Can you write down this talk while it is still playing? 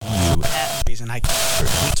and we're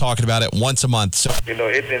talking about it once a month. So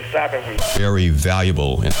it's been stopping me. Very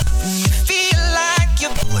valuable. Feel like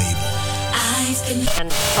you're label. I've been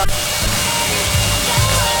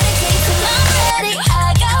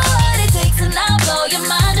your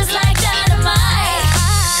mind just like dynamite.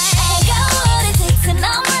 I got what it takes and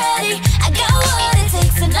I'm ready. I got what it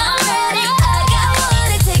takes and I'm ready. I got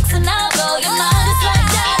what it takes and I'll blow your mind just like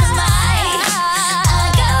dynamite.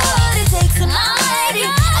 I got what it takes and I'm ready.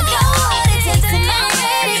 I got what it takes and I'm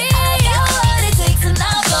ready. I got what it takes and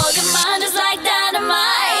I'll blow your mind just like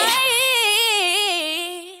dynamite.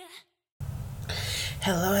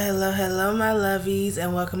 Hello, my lovies,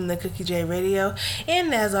 and welcome to Cookie J Radio.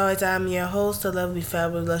 And as always, I'm your host, the lovely,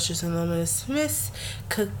 fabulous, luscious, and luminous Miss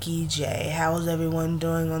Cookie J. How is everyone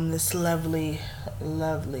doing on this lovely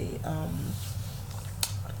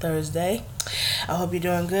Thursday? I hope you're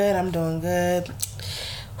doing good. I'm doing good.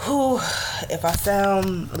 Whew, if I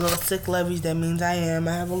sound a little sick, lovies, that means I am.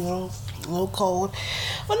 I have a little cold.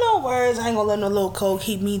 But no worries, I ain't gonna let no little cold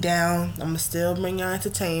keep me down. I'm gonna still bring y'all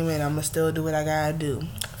entertainment. I'm gonna still do what I gotta do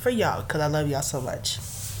for y'all, because I love y'all so much.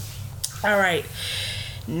 Alright,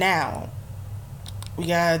 now we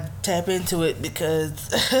gotta tap into it because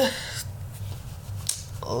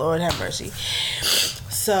Lord have mercy.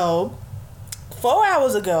 So 4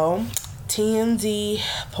 hours ago, TMZ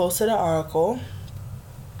posted an article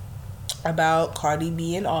about Cardi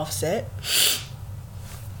B and Offset.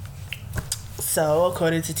 So,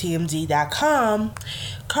 according to TMZ.com,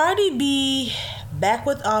 Cardi B back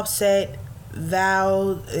with Offset,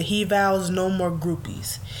 he vows no more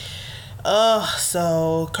groupies.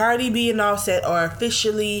 So Cardi B and Offset are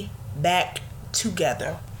officially back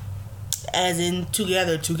together. As in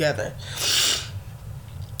together.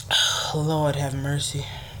 Lord have mercy.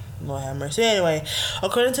 Anyway,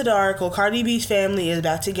 according to the article, Cardi B's family is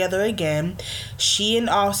back together again. She and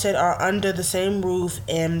Offset are under the same roof,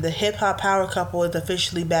 and the hip-hop power couple is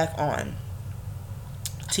officially back on.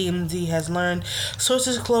 TMZ has learned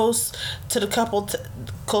sources close to the couple tell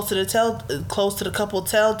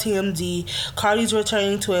TMZ Cardi's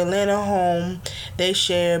returning to Atlanta home they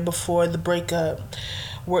shared before the breakup.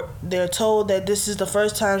 They're told that this is the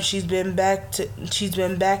first time she's been back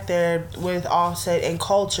there with Offset and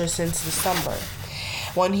Culture since December,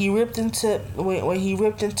 when he ripped into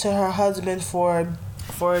her husband for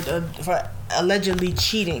allegedly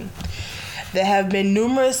cheating. There have been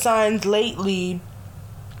numerous signs lately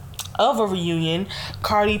of a reunion.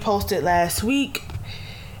 Cardi posted last week,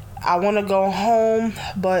 I want to go home,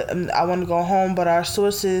 but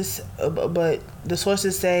the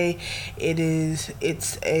sources say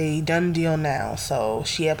it's a done deal now. So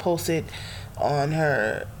she had posted on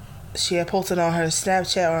her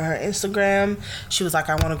Snapchat or her Instagram. She was like,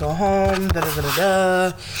 I want to go home,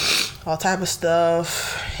 all type of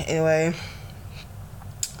stuff. Anyway,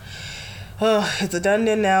 it's a done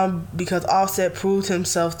deal now because Offset proved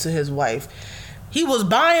himself to his wife. He was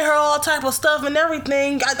buying her all type of stuff and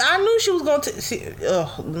everything. I knew she was going to see.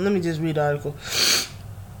 Let me just read the article.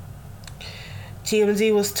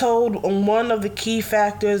 TMZ was told one of the key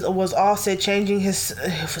factors was Offset changing his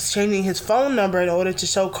phone number in order to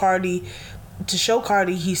show Cardi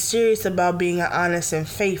he's serious about being honest and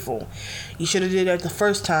faithful. You should have did that the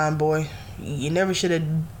first time, boy. You never should have.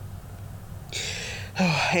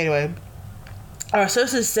 Anyway. Our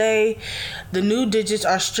sources say the new digits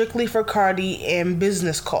are strictly for Cardi and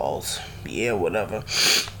business calls. Yeah, whatever.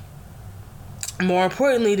 More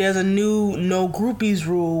importantly, there's a new no groupies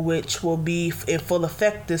rule, which will be in full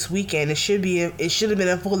effect this weekend. It should have been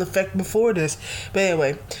in full effect before this. But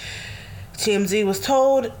anyway, TMZ was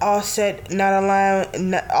told Offset's not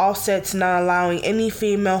allowing any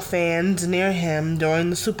female fans near him during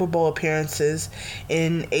the Super Bowl appearances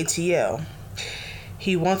in ATL.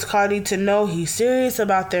 He wants Cardi to know he's serious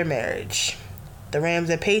about their marriage. The Rams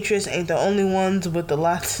and Patriots ain't the only ones with a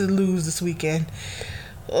lot to lose this weekend.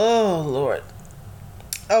 Oh, Lord.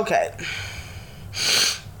 Okay.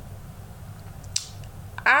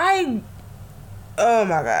 Oh,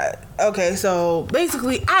 my God. Okay, so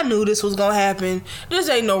basically, I knew this was going to happen. This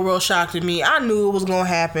ain't no real shock to me. I knew it was going to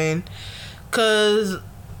happen. Because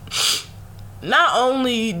not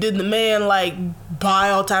only did the man,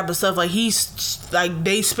 buy all type of stuff, they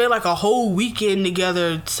spent, a whole weekend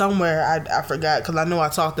together somewhere. I forgot, because I know I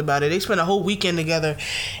talked about it. They spent a whole weekend together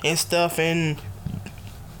and stuff, and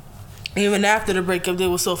even after the breakup, they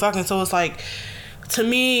were so fucking, so it's to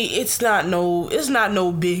me, it's not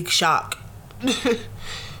no big shock.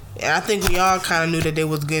 And I think we all kind of knew that they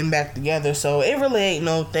was getting back together, so it really ain't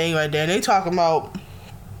no thing right there. And they talking about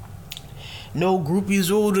no groupies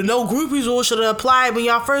rule. The no groupies rule should have applied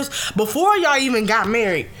before y'all even got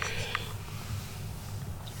married.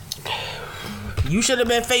 You should have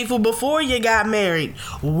been faithful before you got married.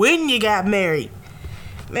 When you got married.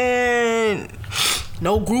 Man,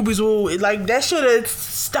 no groupies will, like, that should have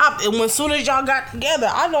stopped. And as soon as y'all got together,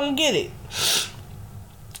 I don't get it.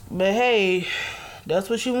 But hey, that's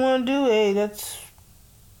what you want to do. Hey, that's,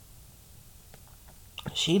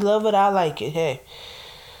 she love it, I like it. Hey.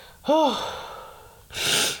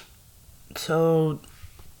 So,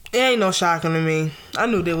 it ain't no shocking to me. I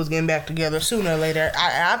knew they was getting back together sooner or later.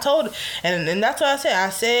 I told, and that's what I said. I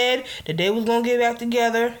said that they was gonna get back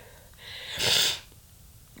together.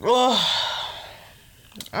 Oh,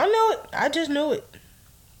 I knew it. I just knew it.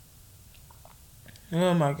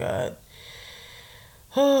 Oh my God.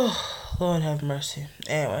 Oh, Lord have mercy.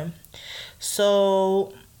 Anyway,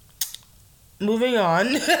 so moving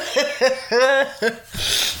on.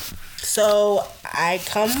 So I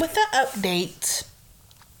come with an update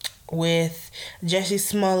with Jussie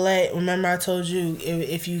Smollett. Remember, I told you,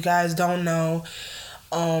 if you guys don't know,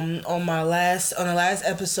 on the last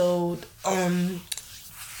episode,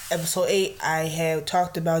 episode 8, I had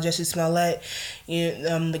talked about Jussie Smollett,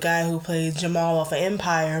 the guy who plays Jamal off of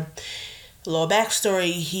Empire. A little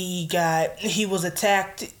backstory: he was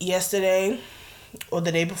attacked yesterday or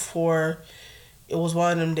the day before. It was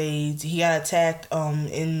one of them days. He got attacked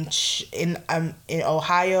in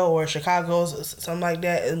Ohio or Chicago, something like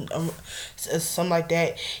that. Something like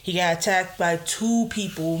that. He got attacked by two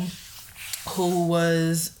people who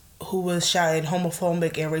was shouting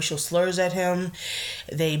homophobic and racial slurs at him.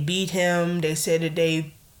 They beat him. They said that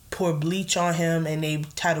they poured bleach on him and they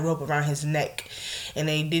tied a rope around his neck. And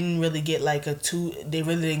they didn't really get like a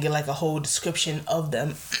whole description of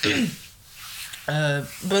them.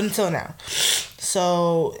 But until now.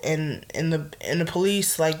 So in the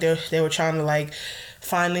police, like they were trying to like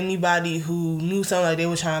find anybody who knew something. Like they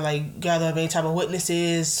were trying to like gather up any type of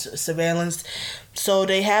witnesses, surveillance. So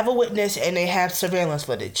they have a witness and they have surveillance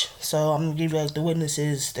footage. So I'm gonna give you like the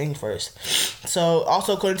witnesses thing first. So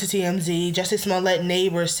also according to TMZ, Jussie Smollett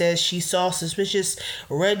neighbor says she saw suspicious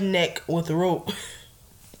redneck with a rope.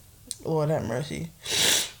 Lord have mercy.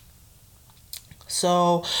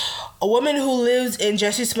 So, a woman who lives in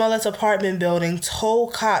Jussie Smollett's apartment building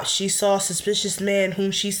told cops she saw a suspicious man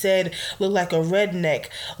whom she said looked like a redneck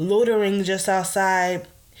loitering just outside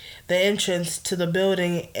the entrance to the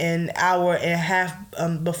building an hour and a half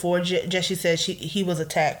before Jussie said he was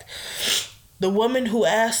attacked. The woman who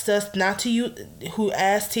asked TMZ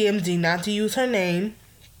not to use her name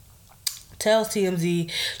tells TMZ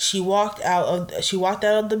she walked out of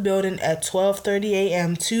the building at 12:30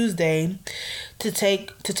 a.m. Tuesday to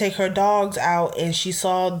take her dogs out, and she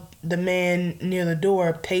saw the man near the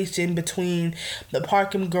door pacing between the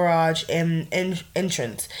parking garage and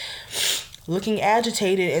entrance. Looking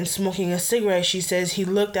agitated and smoking a cigarette, she says he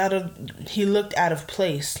looked out of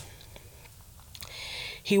place.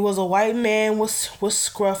 He was a white man with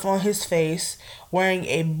scruff on his face, wearing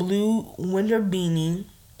a blue winter beanie,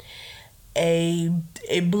 a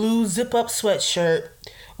blue zip-up sweatshirt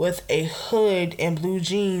with a hood, and blue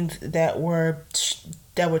jeans that were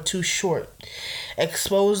too short,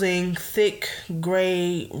 exposing thick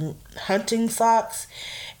gray hunting socks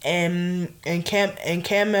and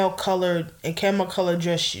camel colored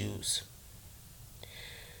dress shoes.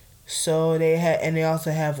 So they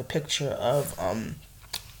also have a picture of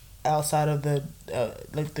outside of the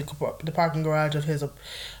parking garage of his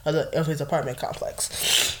apartment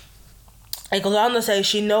complex. It goes on to say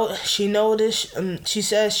she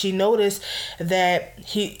says she noticed that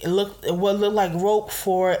he looked like rope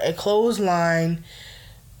for a clothesline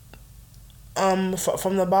from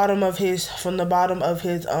the bottom of his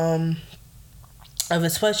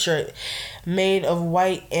sweatshirt, made of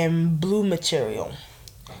white and blue material.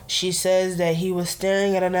 She says that he was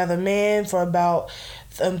staring at another man for about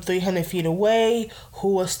 300 feet away, who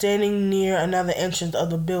was standing near another entrance of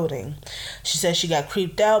the building. She said she got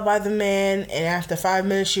creeped out by the man, and after 5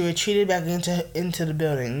 minutes she retreated back into the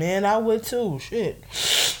building. Man, I would too. Shit.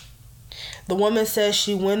 The woman says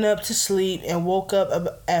she went up to sleep and woke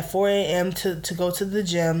up at 4 a.m. to go to the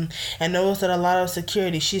gym and noticed that a lot of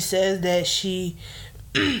security. She says that she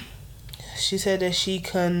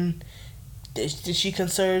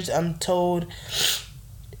concerns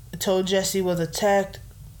told Jussie was attacked,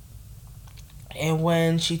 and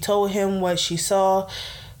when she told him what she saw,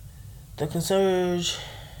 the concierge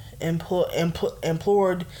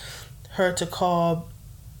implored her to call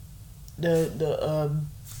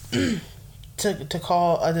to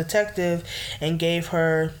call a detective, and gave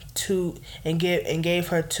her two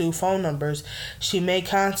phone numbers. She made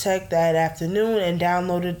contact that afternoon and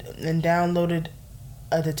downloaded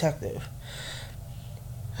a detective.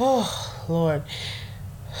 Oh Lord.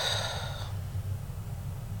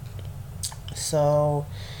 So,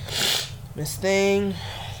 Miss Thing,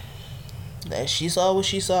 that she saw what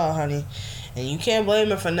she saw, honey. And you can't blame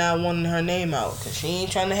her for not wanting her name out, because she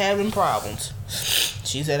ain't trying to have them problems.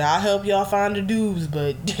 She said, I'll help y'all find the dudes,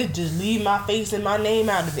 but just leave my face and my name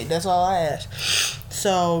out of it. That's all I ask.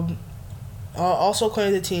 So, also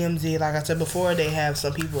according to TMZ, like I said before, they have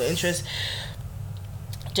some people of interest.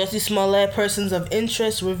 Jussie Smollett, persons of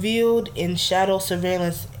interest revealed in shadow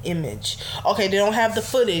surveillance image. Okay, they don't have the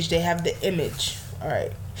footage, they have the image.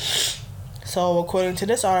 Alright. So, according to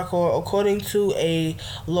this article, according to a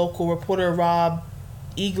local reporter, Rob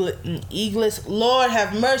Eagles, Lord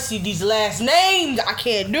have mercy, these last names, I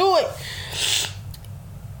can't do it.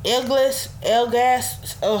 Elgas,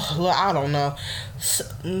 I don't know.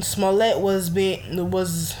 Smollett was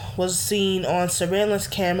seen on surveillance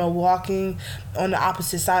camera walking on the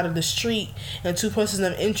opposite side of the street, and two persons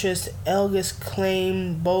of interest, Elgas,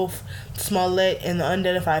 claimed both Smollett and the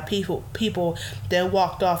unidentified people that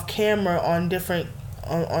walked off camera on different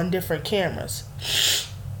cameras.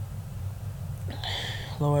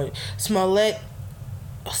 Lord, Smollett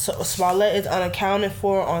is unaccounted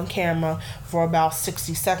for on camera for about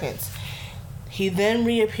 60 seconds. He then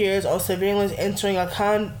reappears on surveillance entering a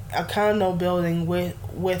condo building with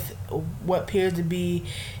what appears to be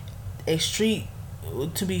street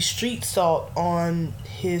salt on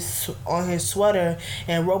his sweater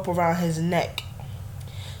and rope around his neck.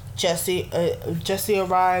 Jussie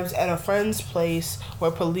arrives at a friend's place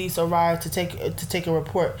where police arrive to take a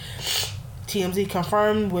report. TMZ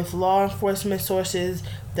confirmed with law enforcement sources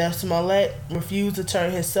that Smollett refused to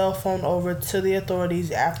turn his cell phone over to the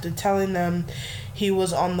authorities after telling them he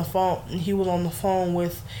was on the phone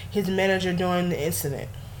with his manager during the incident.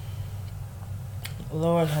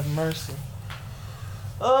 Lord have mercy.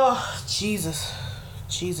 Oh, Jesus.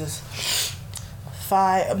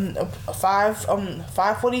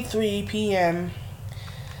 5:43 p.m.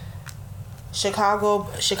 Chicago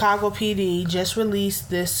PD just released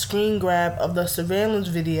this screen grab of the surveillance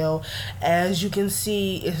video. As you can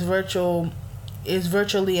see, it's virtually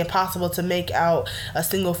impossible to make out a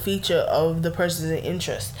single feature of the person's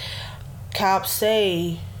interest. Cops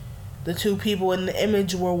say the two people in the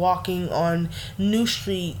image were walking on New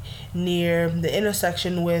Street near the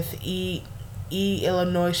intersection with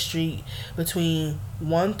Illinois Street between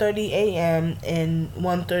 1:30 a.m. and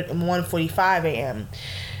 1:45 a.m.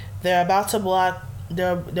 They're about a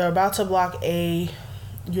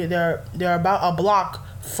block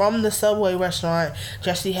from the Subway restaurant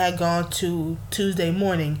Jussie had gone to Tuesday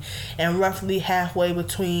morning, and roughly halfway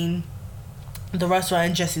between the restaurant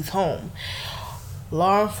and Jussie's home.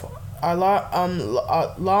 Law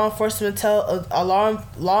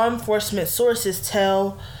enforcement sources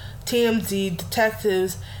tell TMZ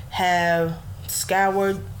detectives have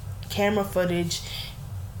scoured camera footage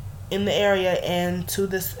in the area and to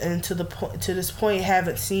this point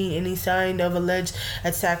haven't seen any sign of alleged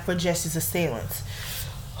attack for Jussie's assailants.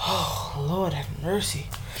 Oh, Lord have mercy.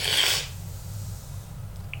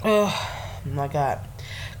 Oh my God.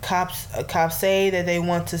 Cops say that they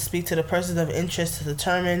want to speak to the persons of interest to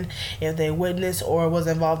determine if they witnessed or was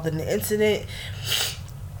involved in the incident.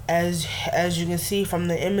 As you can see from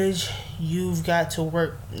the image, they've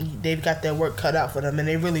got their work cut out for them, and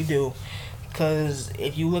they really do. Because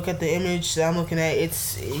if you look at the image that I'm looking at,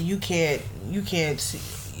 you can't see.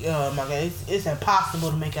 Oh my God, it's impossible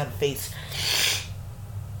to make out a face.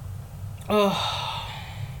 Oh,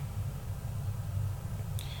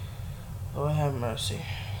 Lord have mercy.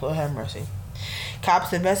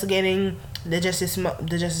 Cops investigating the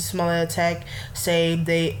Jussie Smollett attack say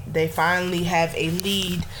they finally have a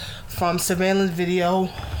lead from surveillance video,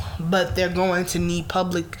 but they're going to need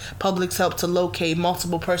public's help to locate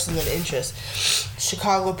multiple persons of interest.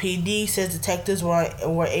 Chicago PD says detectives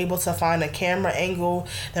were able to find a camera angle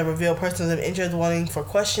that revealed persons of interest wanting for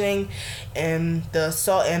questioning, and the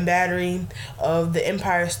assault and battery of the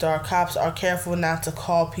Empire Star. Cops are careful not to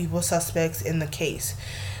call people suspects in the case.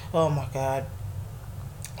 Oh my God.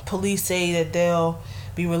 Police say that they'll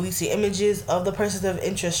be releasing images of the persons of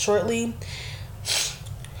interest shortly.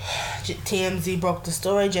 TMZ broke the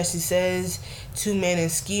story. Jussie says two men in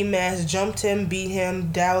ski masks jumped him, beat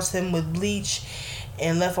him, doused him with bleach,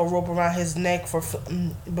 and left a rope around his neck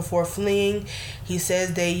before fleeing. He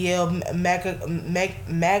says they yelled MAGA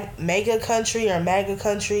country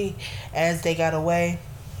as they got away.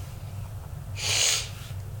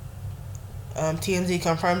 TMZ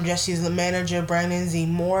confirmed Jussie's manager, Brandon Z.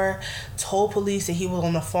 Moore, told police that he was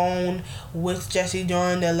on the phone with Jussie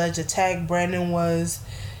during the alleged attack. Brandon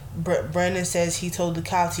says he told the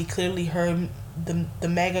cops he clearly heard the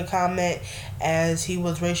MAGA comment, as he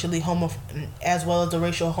was as well as the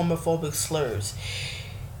racial homophobic slurs.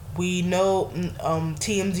 We know,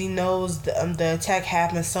 TMZ knows the attack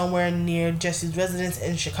happened somewhere near Jesse's residence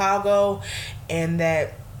in Chicago, and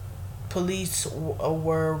that police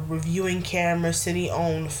were reviewing cameras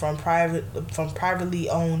city-owned from privately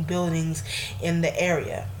owned buildings in the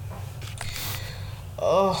area.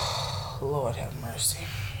 Oh, Lord have mercy.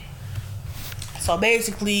 So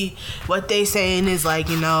basically, what they saying is like,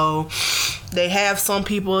 you know, they have some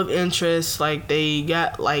people of interest, like they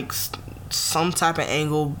got like some type of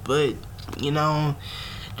angle, but you know,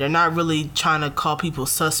 they're not really trying to call people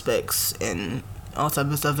suspects and all type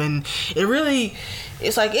of stuff. And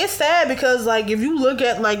it's like, it's sad because like if you look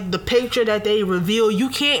at like the picture that they reveal, you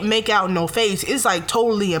can't make out no face. It's like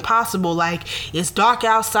totally impossible. Like, it's dark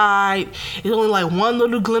outside, it's only like one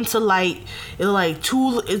little glimpse of light, it's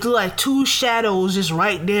like two shadows just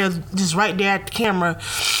right there at the camera.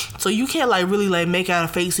 So you can't like really like make out a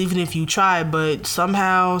face even if you try. But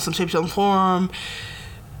somehow, some shape, some form,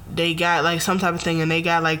 they got like some type of thing, and they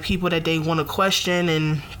got like people that they want to question.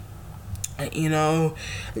 And you know,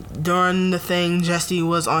 during the thing, Jesse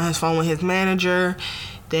was on his phone with his manager.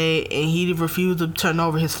 And he refused to turn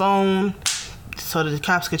over his phone so that the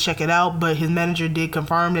cops could check it out. But his manager did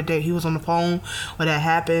confirm that he was on the phone when that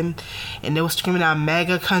happened. And they was screaming out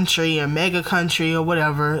MAGA country or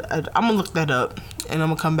whatever. I'm gonna look that up, and I'm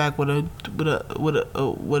gonna come back with a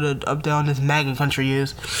update on this MAGA country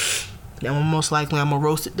is. And most likely I'm gonna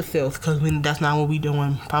roast it to filth, because that's not what we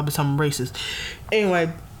doing. Probably something racist.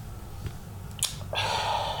 Anyway.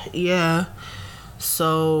 Yeah,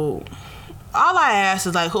 so all I ask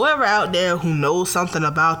is like, whoever out there who knows something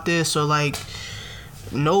about this or like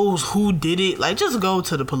knows who did it, like just go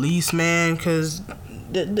to the police, man, because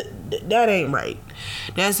that ain't right.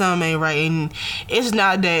 That something ain't right. And it's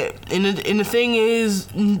not that, and the thing is,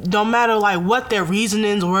 don't matter like what their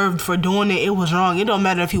reasonings were for doing it, it was wrong. It don't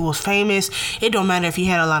matter if he was famous, it don't matter if he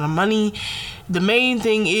had a lot of money. The main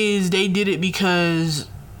thing is they did it because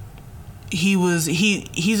he's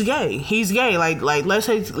gay. He's gay. Like let's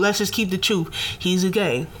just keep the truth. He's a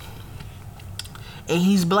gay, and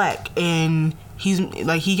he's black, and he's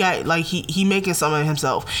like he making something of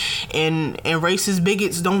himself, and racist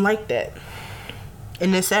bigots don't like that,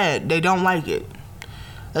 and it's sad. They don't like it.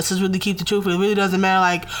 Let's just really keep the truth. It really doesn't matter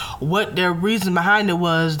like what their reason behind it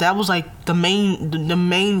was. That was like the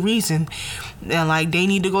main reason, and like they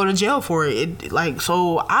need to go to jail for it.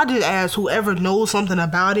 So I just ask whoever knows something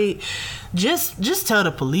about it, just tell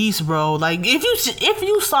the police, bro. Like if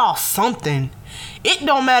you saw something, it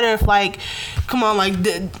don't matter if like, come on, like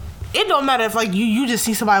it don't matter if like you just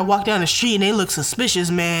see somebody walk down the street and they look suspicious,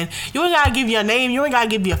 man. You ain't gotta give your name, you ain't gotta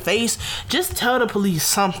give your face. Just tell the police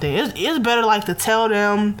something. It's better like to tell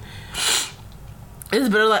them. It's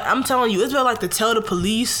better like, I'm telling you, it's better like to tell the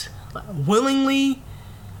police like, willingly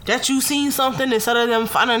that you seen something, instead of them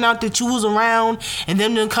finding out that you was around and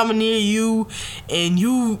them coming near you and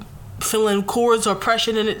you feeling cords or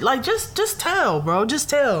pressure in it. Like just tell, bro. Just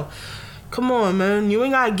tell. Come on, man. You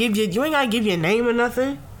ain't gotta give your name or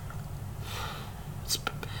nothing.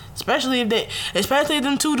 Especially if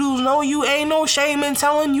them two dudes know you, ain't no shame in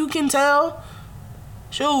telling. You can tell.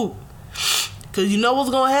 Shoot. Cause you know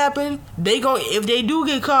what's gonna happen? If they do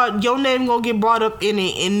get caught, your name gonna get brought up in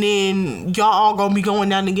it, and then y'all all gonna be going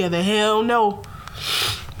down together. Hell no.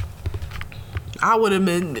 I would have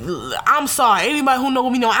been. I'm sorry. Anybody who know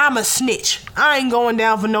me know I'm a snitch. I ain't going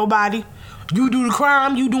down for nobody. You do the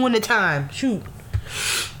crime, you doing the time. Shoot.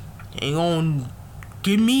 Ain't gonna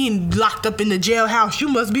get me locked up in the jailhouse. You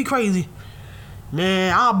must be crazy.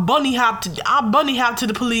 Man, I'll bunny hop to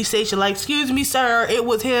the police station like, excuse me, sir, it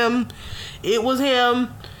was him.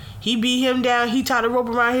 He beat him down, he tied a rope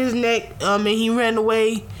around his neck, and he ran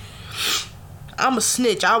away. I'm a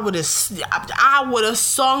snitch. I would have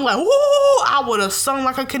sung like, woo! I would have sung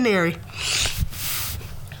like a canary.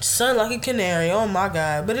 Sung like a canary, oh my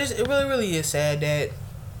God. But it really, really is sad that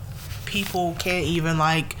people can't even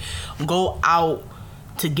like go out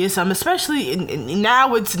to get something, especially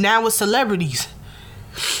now it's celebrities.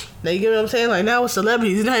 Now you get what I'm saying? Like now it's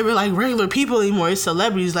celebrities. It's not even like regular people anymore. It's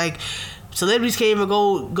celebrities. Like celebrities can't even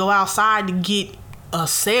go outside to get a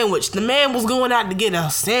sandwich. The man was going out to get a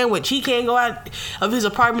sandwich. He can't go out of his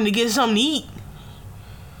apartment to get something to eat.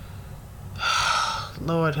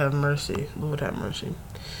 Lord have mercy. Lord have mercy.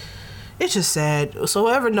 It's just sad. So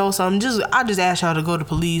whoever knows something, I just ask y'all to go to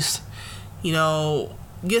police. You know,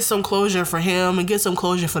 get some closure for him and get some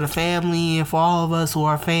closure for the family and for all of us who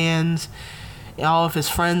are fans and all of his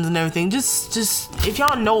friends and everything. Just if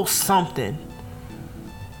y'all know something,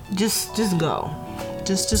 just go.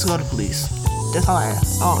 Just go to police. That's all I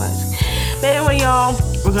ask. All I ask. But anyway, y'all,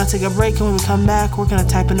 we're gonna take a break, and when we come back, we're gonna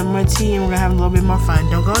type in the more tea, and we're gonna have a little bit more fun.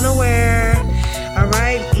 Don't go nowhere. All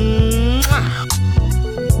right. Mwah.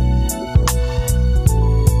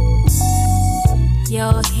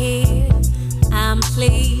 You're here, I'm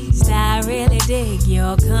pleased. I really dig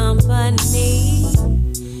your company,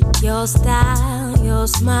 your style, your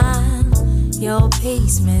smile, your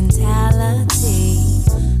peace mentality.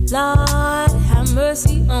 Lord, have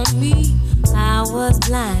mercy on me. I was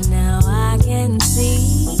blind, now I can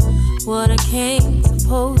see what I came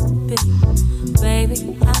supposed to be.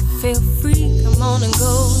 Baby, I feel free. Come on and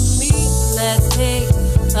go with me. Let's take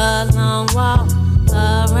a long walk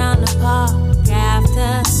around the park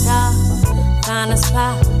after dark. Find a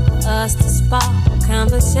spot for us to spark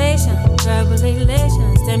conversation, verbal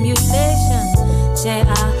elation, stimulation. Share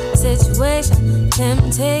our situation,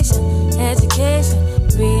 temptation, education,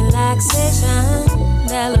 relaxation,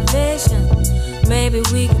 elevation. Maybe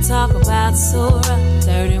we could talk about Surah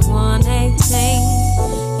 31:18.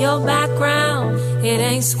 Your background, it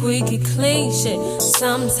ain't squeaky clean shit.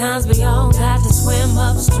 Sometimes we all got to swim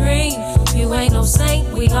upstream. You ain't no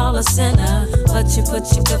saint, we all a sinner. But you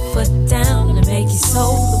put your good foot down and make your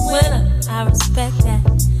soul the winner. I respect that.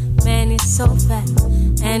 Man, you're so fat,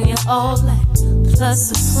 and you're all that,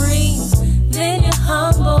 plus supreme. Then you're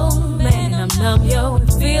humble, man, I'm numb, yo,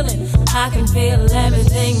 and feeling. I can feel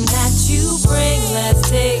everything that you bring. Let's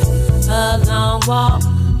take a long walk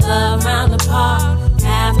around the park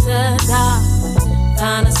after dark.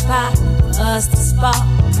 Find a spot for us to spark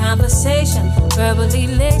conversation, verbal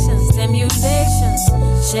elation, stimulation.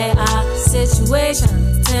 Share our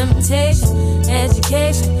situation, temptation,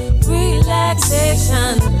 education,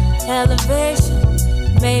 relaxation, elevation.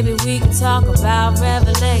 Maybe we could talk about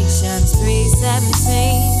Revelations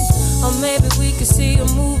 3:17. Or maybe we could see a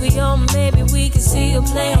movie, or maybe we could see a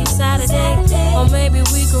play on Saturday. Or maybe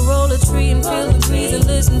we could roll a tree and feel the breeze and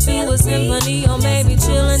listen to a symphony. Or maybe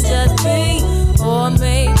chill and just be. Or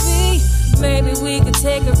maybe we could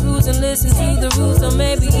take a cruise and listen to the roots. Or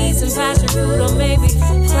maybe eat some passion fruit. Or maybe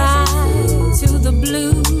cry to the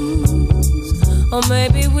blues. Or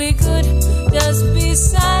maybe we could just be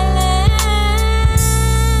silent.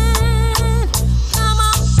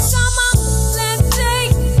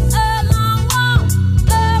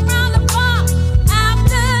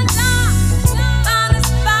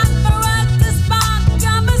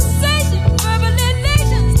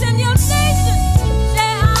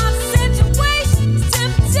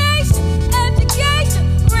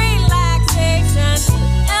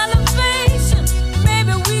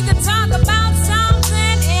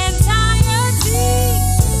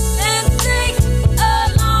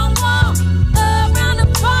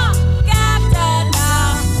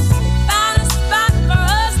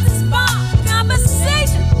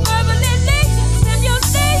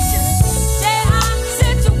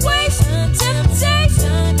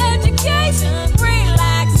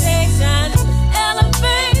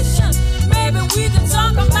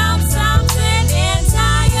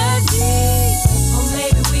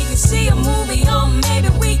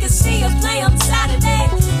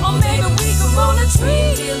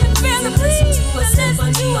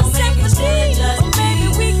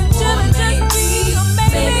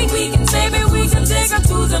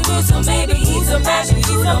 So maybe eat some passion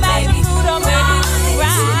fruit, or maybe ride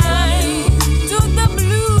to the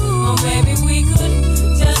blue. Or maybe we could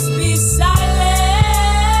just be silent.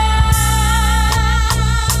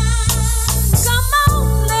 Come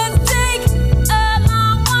on, let's take a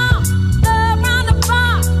long walk around the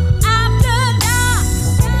park after dark.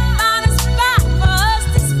 Find a spot for us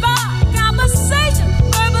to spark conversation,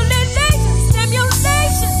 verbal elation,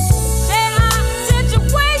 stimulation. Share our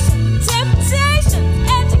situation, temptation,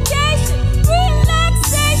 education,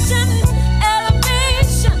 relaxation,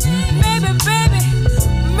 elevation. Maybe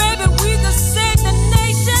we could save the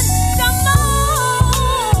nation. Come on.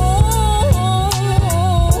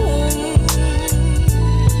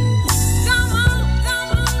 Come on.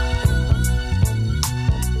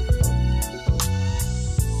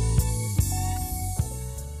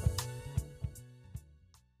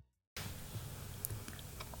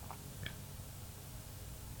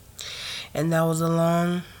 And that was a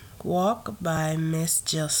long walk by Miss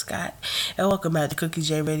Jill Scott. And welcome back to Cookie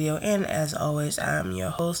J Radio. And as always, I'm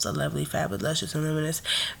your host, the lovely, fabulous, luscious, and luminous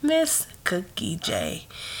Miss Cookie J.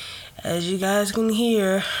 As you guys can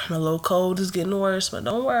hear, my little cold is getting worse, but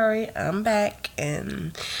don't worry, I'm back,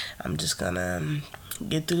 and I'm just gonna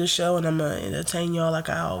get through the show, and I'm gonna entertain y'all like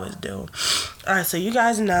I always do. Alright, so you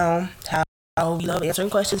guys know how we love answering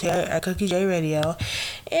questions here at Cookie J Radio.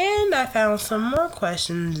 And I found some more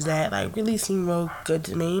questions that like really seem real good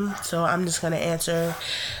to me. So I'm just gonna answer.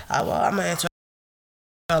 I'm gonna answer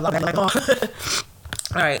a lot.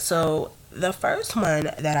 Alright, so the first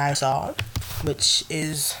one that I saw, which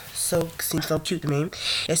is seems so cute to me,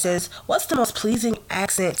 it says, "What's the most pleasing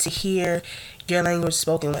accent to hear your language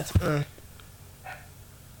spoken with?"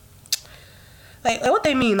 Like what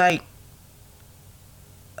they mean, like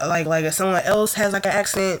if someone else has like an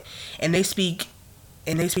accent and they speak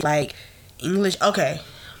like English. Okay,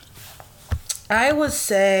 I would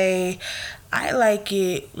say I like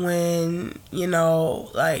it when, you know,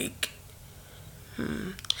 like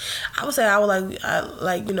I would say I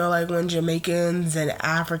like you know, like when Jamaicans and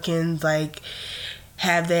Africans like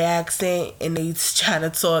have their accent and they try to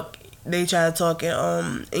talk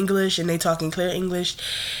in English, and they talk in clear English.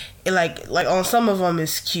 And like on some of them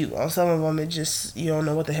it's cute, on some of them it just, you don't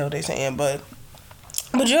know what the hell they're saying, but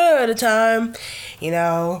majority of the time, you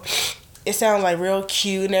know, it sounds like real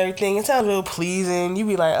cute and everything. It sounds real pleasing. You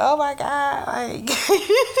be like, oh my god, like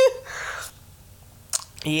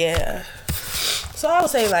yeah. So I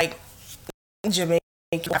would say like Jamaican,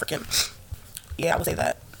 African. Yeah, I would say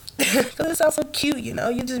that. Because it sounds so cute, you know?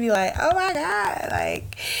 You just be like, oh my god,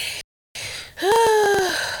 like,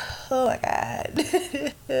 oh my god.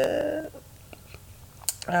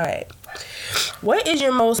 Alright. What is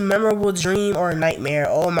your most memorable dream or nightmare?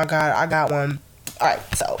 Oh my god, I got one. Alright,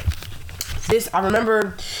 so I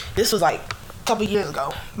remember this was like a couple years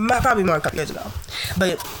ago. Probably more than a couple years ago.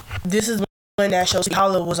 But this is when that show Sleepy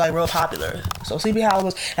Hollow was like real popular. So Sleepy Hollow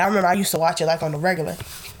was, and I remember I used to watch it like on the regular.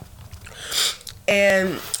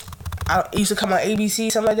 And it used to come on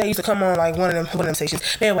ABC, something like that. It used to come on like one of them stations.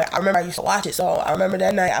 But anyway, I remember I used to watch it. So I remember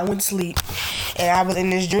that night I went to sleep and I was in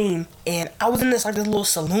this dream, and I was in this little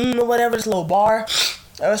saloon or whatever, this little bar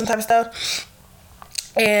or some type of stuff.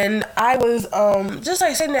 And I was just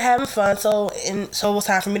like sitting there having fun. So it was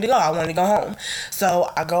time for me to go. I wanted to go home.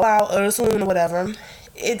 So I go out of the saloon or whatever.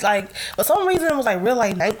 It like, for some reason it was like real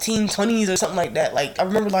like 1920s or something like that. Like I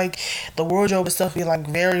remember like the wardrobe and stuff being like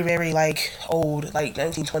very, very like old, like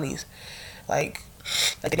 1920s, like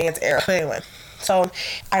the dance era. But anyway, so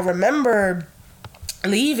I remember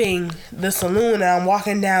leaving the saloon and I'm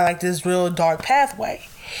walking down like this real dark pathway,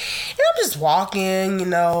 and I'm just walking, you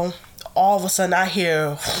know. All of a sudden I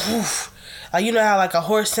hear whoosh, like, you know how like a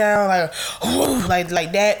horse sound, like whoosh,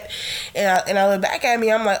 like that, and I look back at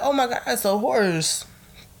me. I'm like, oh my god, it's a horse.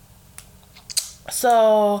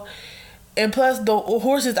 So, and plus the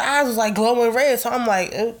horse's eyes was like glowing red, so I'm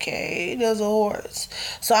like, okay, there's a horse.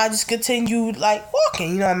 So I just continued like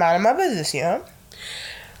walking, you know, I'm out of my business, you know.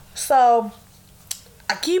 So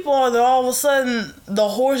I keep on, and all of a sudden the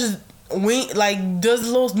horse does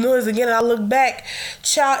a little noise again, and I look back.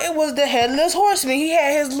 Child, it was the headless horseman. He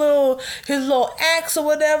had his little axe or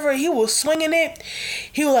whatever. He was swinging it.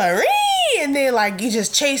 He was like, Ree! And then like he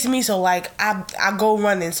just chased me. So like I go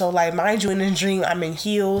running. So like, mind you, in this dream I'm in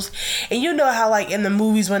heels, and you know how like in the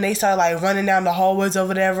movies when they start like running down the hallways or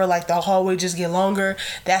whatever, like the hallway just get longer.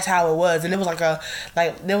 That's how it was. And it was like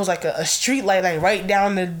a street light like right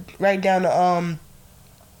down the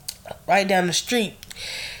street.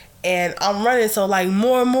 And I'm running, so like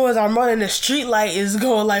more and more as I'm running, the street light is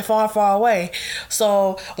going like far, far away.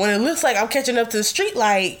 So when it looks like I'm catching up to the street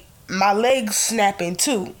light, my legs snapping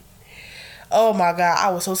too. Oh my god,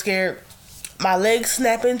 I was so scared. My legs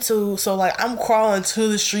snapping too. So like I'm crawling to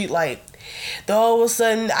the street light. Then all of a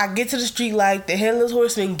sudden I get to the street light. The headless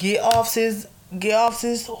horseman get off his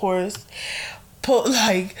horse,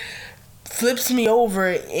 flips me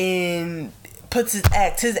over and puts his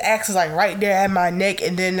axe. His axe is like right there at my neck,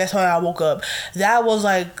 and then that's when I woke up. That was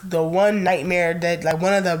like the one nightmare that like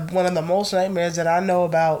one of the most nightmares that I know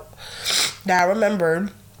about, that I remembered,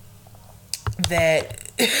 that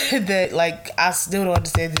like I still don't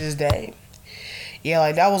understand to this day. Yeah,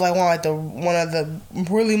 like that was like one of the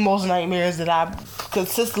really most nightmares that I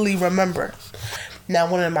consistently remember. Now,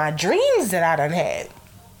 one of my dreams that I done had,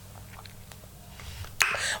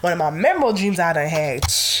 one of my memorable dreams I done had,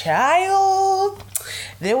 child,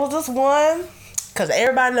 there was this one, because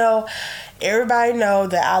everybody know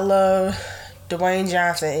that I love Dwayne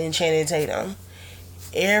Johnson and Channing Tatum.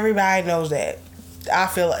 Everybody knows that. I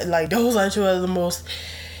feel like those are two of the most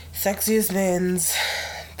sexiest men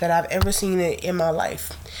that I've ever seen in my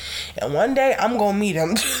life. And one day I'm gonna meet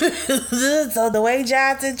him. So Dwayne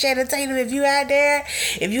Johnson, Channing Tatum, if you out there,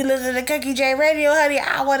 if you listen to Cookie J Radio, honey,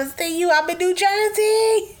 I want to see you. I'm in New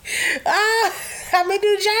Jersey. I'm in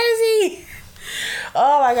New Jersey.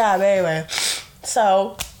 Oh my god, but anyway.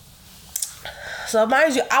 So So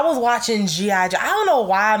mind you, I was watching G.I. Joe. I don't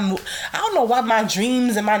know why my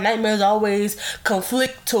dreams and my nightmares always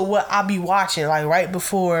conflict to what I be watching. Like right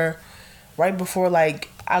before like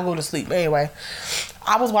I go to sleep. Anyway,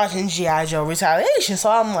 I was watching G.I. Joe Retaliation, so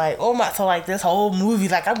I'm like, oh my, so like this whole movie,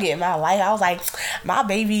 like I'm getting my life. I was like, my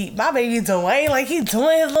baby Dwayne, like he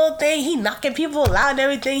doing his little thing, he knocking people out and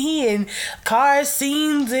everything, he in car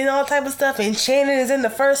scenes and all type of stuff, and Shannon is in the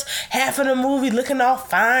first half of the movie looking all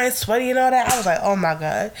fine, sweaty and all that. I was like, oh my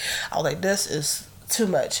god, I was like, this is too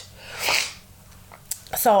much.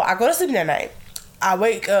 So I go to sleep that night. I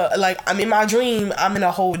wake up, like, I'm in my dream, I'm in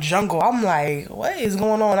a whole jungle. I'm like, what is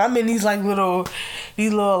going on? I'm in these little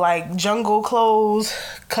like jungle clothes,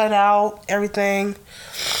 cut out, everything.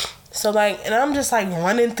 So like, and I'm just like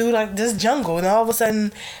running through like this jungle, and all of a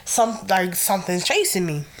sudden something's chasing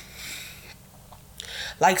me.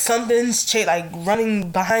 Like something's like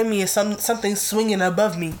running behind me, and something swinging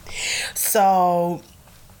above me. So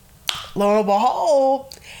lo and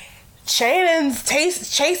behold, Shannon's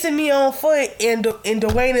chasing me on foot, and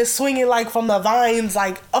Dwayne is swinging like from the vines,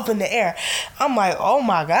 like up in the air. I'm like, oh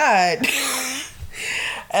my god.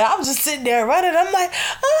 And I'm just sitting there running. I'm like,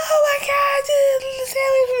 oh my god, dude, stay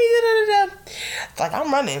away from me. It's like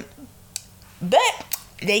I'm running, but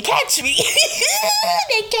they catch me.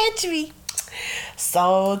 They catch me.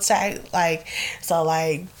 So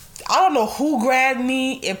I don't know who grabbed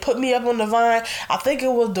me and put me up on the vine. I think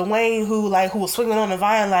it was Dwayne who was swinging on the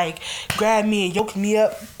vine, like grabbed me and yoked me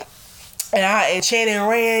up. And Shannon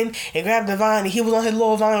ran and grabbed the vine, and he was on his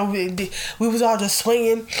little vine. We was all just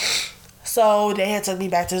swinging. So they had took me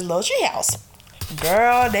back to this little treehouse.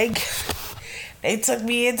 Girl, they took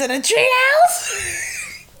me into the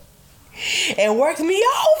treehouse and worked me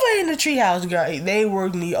over in the treehouse, girl. They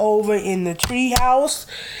worked me over in the treehouse.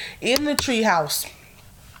 In the treehouse.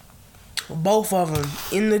 Both of them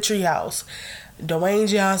in the treehouse. Dwayne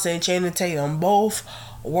Johnson and Channing Tatum both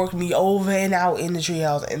worked me over and out in the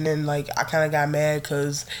treehouse. And then like I kind of got mad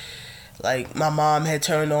because like my mom had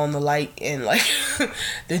turned on the light, and like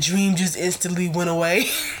the dream just instantly went away.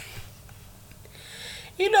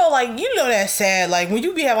 You know that's sad. Like when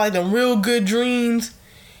you be having like them real good dreams,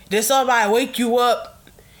 then somebody wake you up,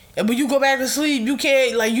 and when you go back to sleep, you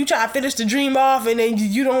can't, like, you try to finish the dream off and then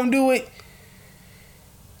you don't do it.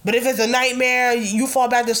 But if it's a nightmare, you fall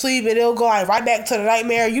back to sleep and it'll go like right back to the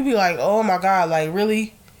nightmare. You be like, oh my god, like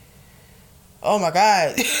really? Oh my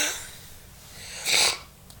god.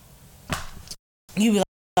 You be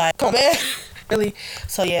like, come on, man. Really?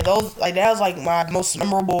 So yeah, that was like my most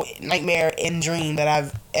memorable nightmare and dream that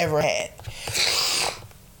I've ever had.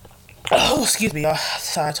 Oh, excuse me, y'all.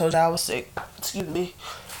 Sorry, I told you I was sick. Excuse me.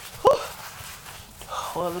 Whew.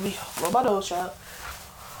 Well, let me roll my nose, child.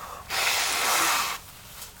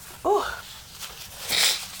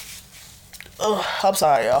 Oh, I'm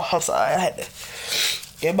sorry, y'all. I'm sorry. I had to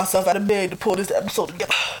get myself out of bed to pull this episode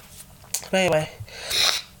together. But anyway.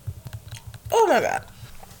 Oh my god.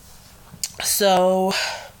 So,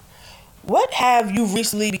 what have you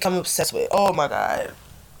recently become obsessed with? Oh my god.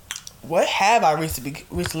 What have I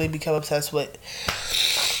recently become obsessed with?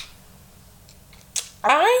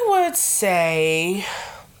 I would say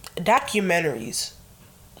documentaries.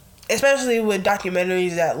 Especially with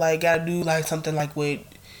documentaries that like gotta do like something like with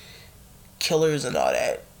killers and all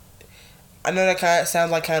that. I know that kind of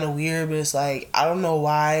sounds like kind of weird, but it's like I don't know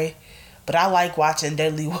why, but I like watching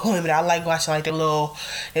Deadly Women. I like watching like their little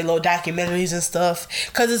documentaries and stuff,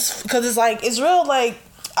 cause it's like it's real. Like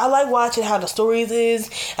I like watching how the stories is,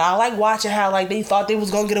 and I like watching how like they thought they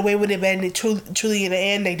was gonna get away with it, but they truly in the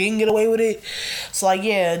end they didn't get away with it. So like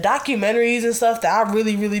yeah, documentaries and stuff that I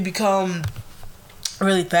really become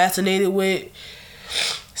really fascinated with,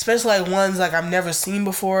 especially like ones like I've never seen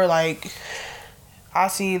before. Like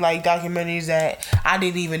I've seen like documentaries that I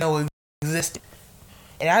didn't even know existed,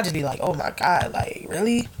 and I just be like, oh my god, like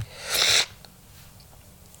really?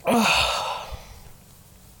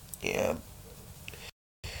 Yeah.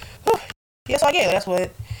 Yeah, so yeah, that's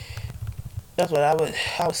what I would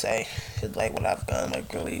say is like what I've done,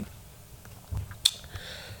 like really.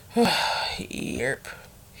 Yep.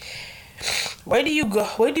 Where do you go?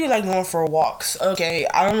 Where do you like going for walks? Okay,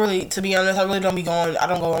 I don't really, to be honest, I really don't I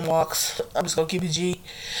don't go on walks. I'm just gonna keep it G.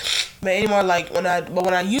 But anymore, like when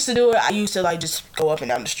I used to do it, I used to like just go up and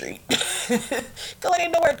down the street. Cause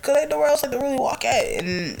ain't nowhere else like to really walk at.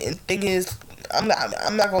 And thing is, I'm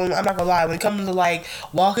not gonna lie. When it comes to like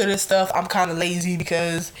walking and stuff, I'm kind of lazy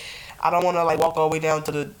because I don't want to like walk all the way down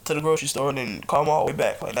to the grocery store and then come all the way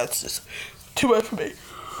back. Like that's just too much for me.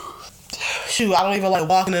 shoot, I don't even like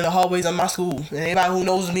walking in the hallways of my school. And anybody who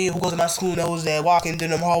knows me, who goes to my school, knows that walking through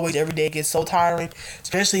them hallways every day gets so tiring.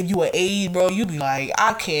 Especially if you an aide, bro. You be like,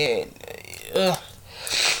 I can't.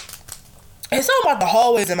 It's something about the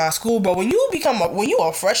hallways in my school, bro. When you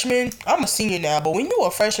a freshman, I'm a senior now, but when you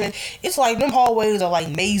a freshman, it's like them hallways are like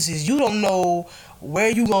mazes. You don't know where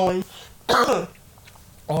you going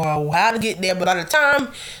or how to get there. But by the time,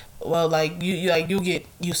 well, like you get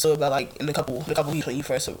used to it by like in a couple weeks when you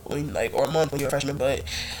first or a month when you're a freshman. But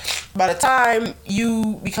by the time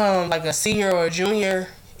you become like a senior or a junior,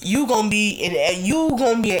 you gonna be in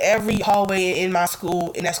every hallway in that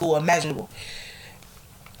school imaginable.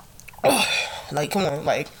 Like, come on,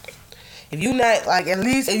 like, if you not like if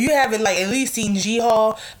you haven't like at least seen G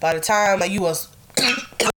Hall by the time like you was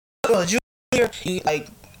a junior, you like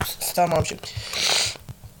stop my shit.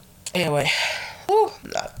 Anyway,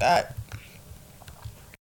 not that.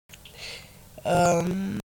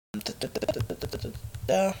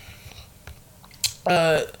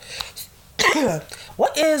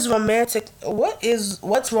 What's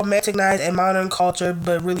romanticized in modern culture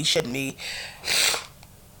but really shouldn't be?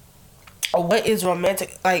 What is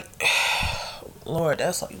romantic? Like, Lord,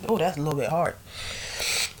 that's a little bit hard.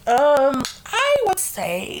 I would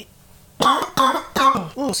say,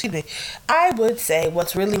 excuse me. I would say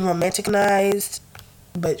what's really romanticized,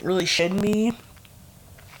 but really shouldn't be,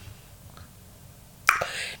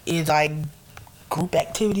 is like group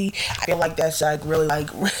activity. I feel like that's really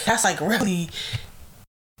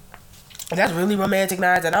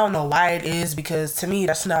romanticized, and I don't know why it is, because to me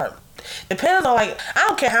that's not. Depends on like, I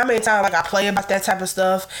don't care how many times like I play about that type of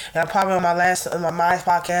stuff, and I probably on my last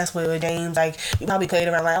podcast with James, like we probably played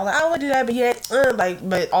around like I was like I would do that, but yet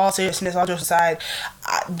but all seriousness, all jokes aside,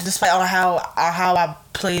 despite on how I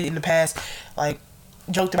played in the past, like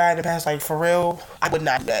joked about it in the past, like for real, I would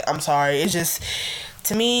not do that. I'm sorry, it's just,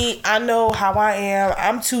 to me, I know how I am.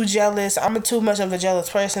 I'm too jealous. I'm too much of a jealous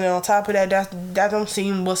person, and on top of that don't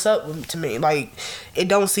seem what's up to me. Like, it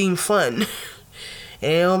don't seem fun.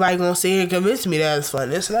 And ain't nobody gonna sit here and convince me that it's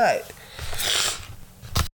fun. It's not.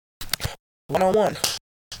 1-on-1.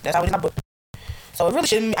 That's how it is in my book. So it really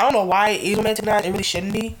shouldn't be. I don't know why it is romanticized. It really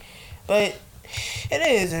shouldn't be. But it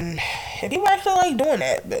is. And people actually like doing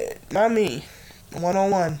that. But not me.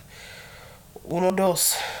 1-on-1. Uno,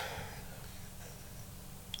 dos.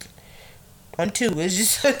 1-2. It's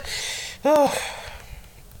just...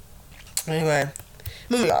 Anyway.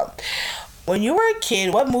 Moving on. When you were a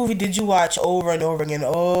kid, what movie did you watch over and over again?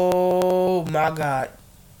 Oh my God.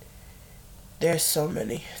 There's so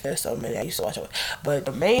many I used to watch. But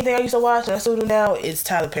the main thing I used to watch, and I still do now, is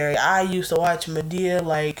Tyler Perry. I used to watch Madea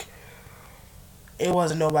like it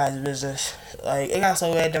wasn't nobody's business. Like, it got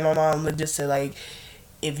so bad that my mom legit said, like,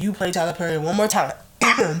 if you play Tyler Perry one more time,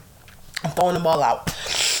 I'm throwing the ball out.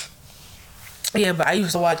 Yeah, but I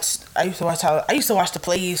used to watch Tyler. I used to watch the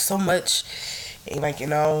plays so much. And like, you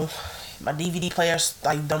know, my DVD player's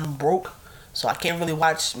like done broke, so I can't really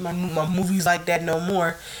watch my movies like that no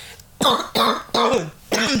more.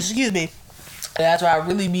 Excuse me. And that's why I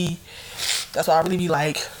really be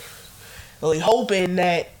like really hoping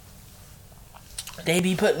that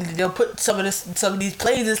they'll put some of these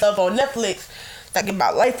plays and stuff on Netflix so I get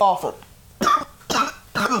my life off of.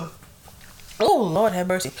 Oh, Lord have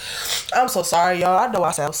mercy. I'm so sorry, y'all. I know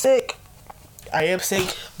I sound sick. I am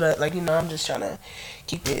sick, but like, you know, I'm just trying to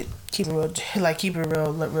keep it real G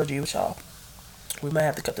with y'all. We might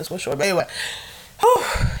have to cut this one short, but anyway. Whew,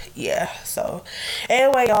 yeah, so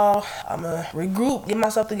anyway, y'all, I'm gonna regroup, get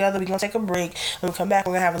myself together. We're gonna take a break. When we come back,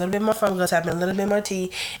 we're gonna have a little bit more fun. We're gonna have a little bit more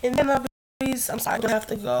tea, and then I'm sorry, I'm gonna have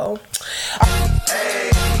to go.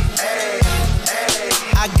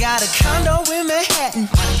 I got a condo in Manhattan.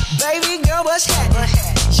 Baby girl, what's happening?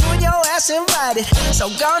 You and your ass invited, so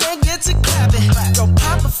gonna get to clapping. Go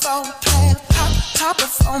pop it for a plan, pop it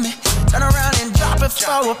for me. Turn around and drop it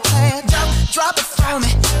for a plan, drop it for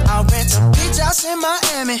me. I'll rent a beach house in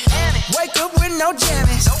Miami. Wake up with no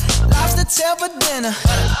jammies. Lobster tail for dinner.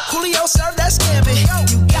 Julio served that scampi.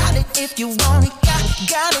 You got it if you want it.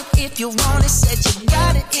 Got it if you want it. Said you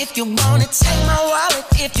got it if you want it. Take my wallet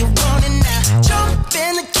if you want it now. Jump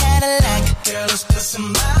in the Cadillac. Girl, let's put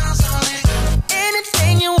some miles on it.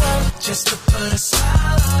 Anything you want, just to put a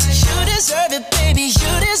smile on it. You deserve it, baby.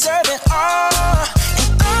 You deserve it all.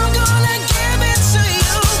 And I'm gonna give it to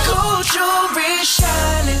you. Gold jewelry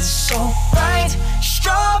shining so bright.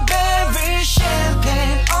 Strawberry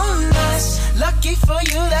champagne on us. Lucky for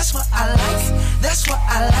you, that's what I like. That's what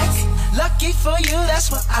I like. Lucky for you,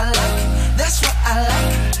 that's what I like. That's what I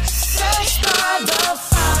like. Sex by the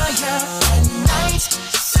fire at night.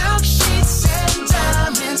 Silk sheets and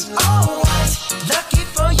diamonds, all white. Lucky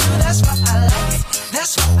for you, that's what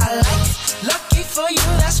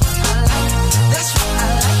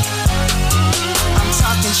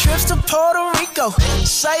trips to Puerto Rico.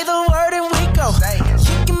 Say the word and we go.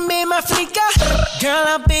 You can be my flica. Girl,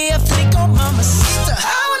 I'll be a flico, mamacita.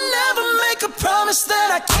 I would never make a promise that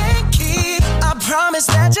I can't keep. I promise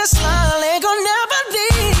that your smile ain't gon' never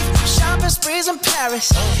leave. Shopping sprees in Paris.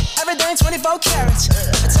 Everything 24 carats.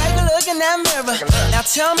 Take a look in that mirror. Now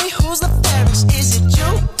tell me who's the fairest. Is it you?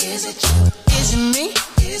 Is it you? Is it me?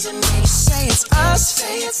 Is it me? Say it's us.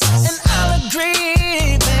 And I'll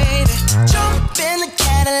agree, baby. Jump in the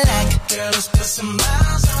Cadillac. Girl, let's put some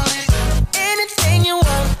miles on it. Anything you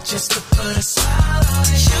want, just to put a smile on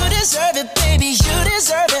it. You deserve it, baby. You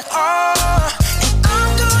deserve it all. And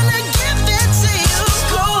I'm gonna give it to you.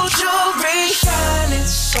 Gold jewelry shining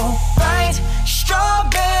so bright.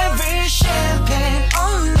 Strawberry champagne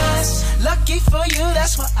on us. Lucky for you,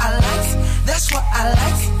 that's what I like. That's what I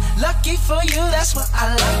like. Lucky for you, that's what I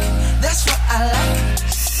like. That's what I like.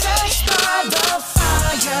 Sex by the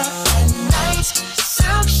fire at night.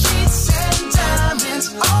 Silk sheets and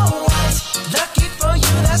diamonds, all white. Lucky for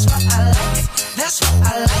you, that's what I like. That's what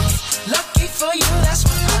I like. Lucky for you, that's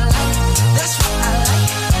what I like. That's what I like.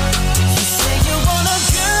 You say you want a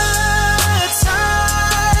good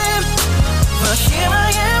time, but here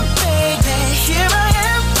I am, baby. Here I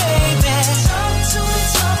am, baby. Talk to me,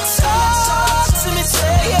 talk to me,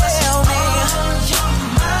 tell me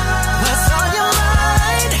what's on your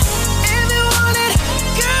mind. If you want it,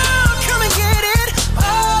 girl, come and get it.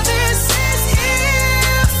 All this is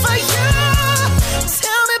here for you.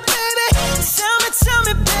 Tell me, baby, tell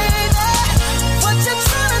me, baby, what you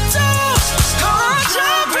tryna do? Gold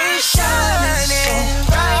jewelry shining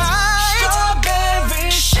bright. Strawberry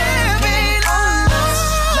champagne on us.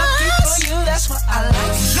 Lucky for you, that's what I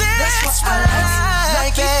like. That's what I like.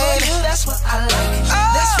 Lucky for you, that's what I like.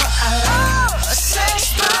 That's what I like.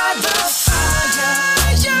 Sex by the fire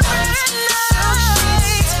at night. Silk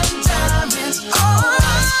sheets and diamonds on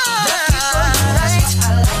us. Lucky for you, that's what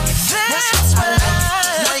I like. That's what I like.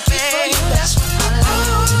 Lucky for you, that's what I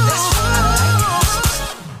like. That's what I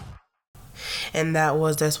like. And that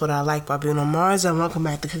was That's What I Like by Bruno Mars. And welcome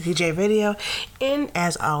back to Cookie J Radio. And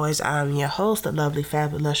as always, I'm your host, the lovely,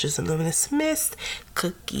 fabulous, luscious, and limitless Miss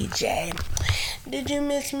Cookie J. Did you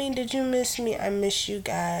miss me? Did you miss me? I miss you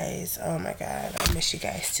guys. Oh my God, I miss you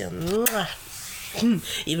guys too. Mwah.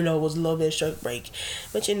 Even though it was a little bit of short break.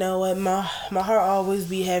 But you know what? My heart always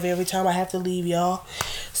be heavy every time I have to leave y'all.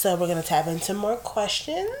 So we're going to tap into more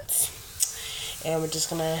questions. And we're just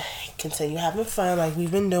going to continue having fun like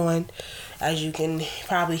we've been doing. As you can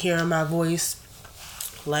probably hear in my voice,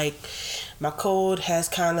 like my cold has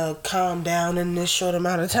kind of calmed down in this short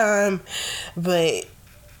amount of time. But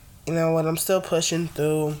you know what? I'm still pushing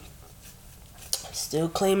through. Still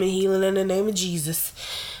claiming healing in the name of Jesus,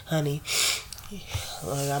 honey.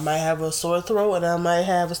 Like, I might have a sore throat and I might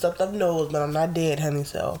have a stuffed up nose, but I'm not dead, honey.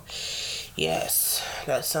 So, yes,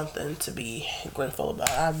 that's something to be grateful about.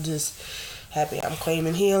 I'm just happy I'm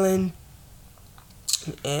claiming healing.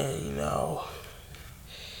 And, you know,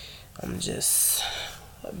 I'm just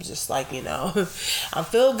like, you know, I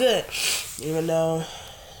feel good. Even though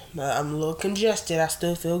I'm a little congested, I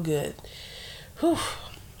still feel good. Whew,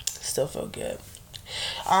 still feel good.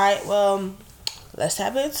 Alright, well, let's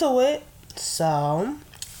tap into it. So,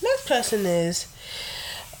 next question is,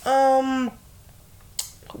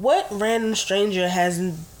 what random stranger has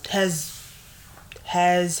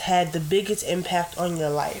had the biggest impact on your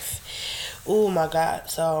life? Oh my God.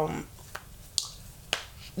 So,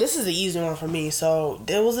 this is the easy one for me. So,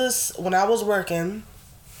 there was this, when I was working,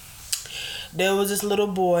 there was this little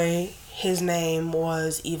boy. His name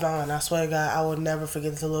was Yvonne. I swear to God, I will never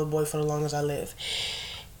forget this little boy for the longest I live.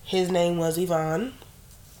 His name was Yvonne.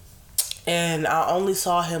 And I only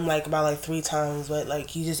saw him about 3 times, but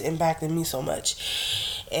he just impacted me so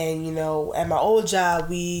much. And you know, at my old job,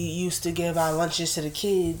 we used to give our lunches to the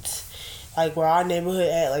kids, where our neighborhood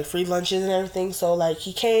had free lunches and everything. So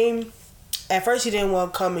he came. At first, he didn't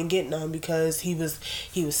want to come and get none because he was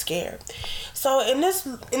scared. So and this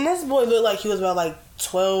boy looked like he was about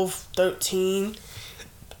 12, 13.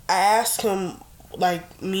 I asked him,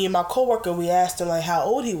 me and my coworker, we asked him how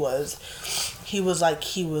old he was. He was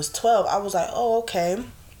he was 12. I was oh, okay.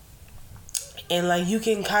 And you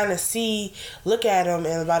can kind of look at him,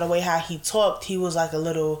 and by the way how he talked, he was a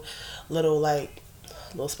little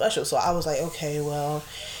special. So I was okay, well,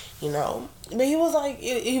 you know. But he was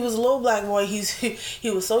he was a little black boy. He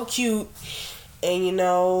was so cute, and you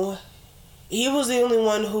know, I was the only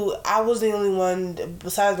one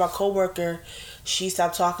besides my coworker. She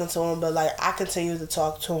stopped talking to him, but I continued to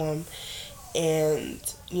talk to him, and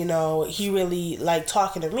you know, he really liked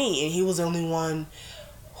talking to me, and he was the only one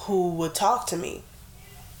who would talk to me.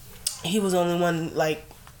 He was the only one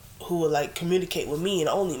who would like communicate with me and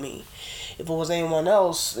only me. If it was anyone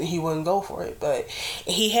else, he wouldn't go for it. But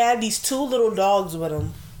he had these two little dogs with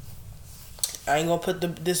him. I ain't gonna put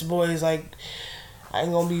this boy's like, I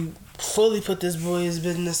ain't gonna be fully put this boy's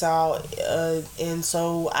business out. And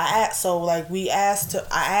so I asked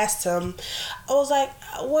him, I was like,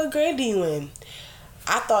 what grade do you in?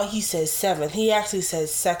 I thought he said 7th. He actually said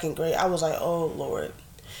 2nd grade. I was like, oh Lord.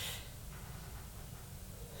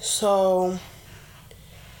 So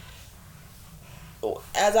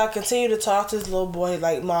as I continued to talk to this little boy,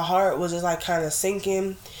 like my heart was just like kind of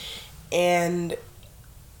sinking, and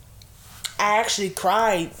I actually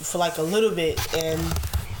cried for like a little bit. And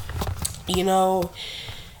you know,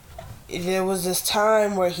 there was this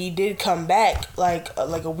time where he did come back, like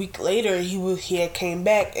a week later. He had came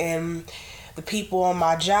back, and the people on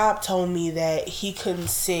my job told me that he couldn't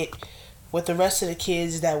sit with the rest of the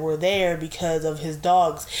kids that were there because of his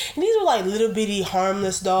dogs. And these were like little bitty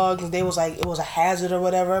harmless dogs. They was like, it was a hazard or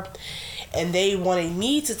whatever. And they wanted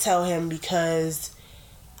me to tell him because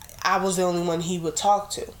I was the only one he would talk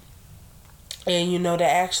to. And you know, that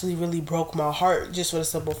actually really broke my heart, just for the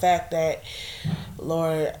simple fact that,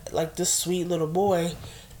 Lord, like this sweet little boy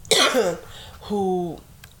who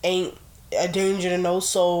ain't a danger to no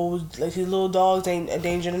soul, like his little dogs ain't a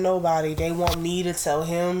danger to nobody. They want me to tell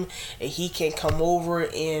him that he can come over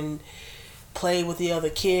and play with the other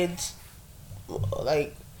kids,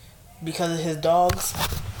 like because of his dogs.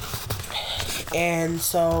 And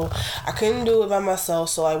so I couldn't do it by myself.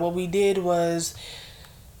 So like what we did was,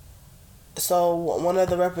 so one of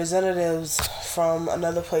the representatives from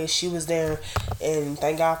another place, she was there, and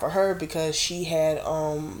thank God for her, because she had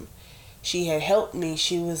helped me.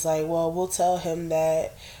 She was like, well, we'll tell him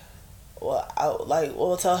that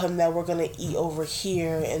we'll tell him that we're gonna eat over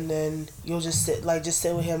here, and then you'll just sit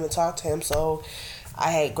with him and talk to him. So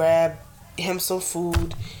I had grabbed him some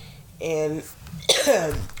food, and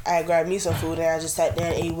I had grabbed me some food, and I just sat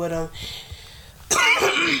there and ate with him.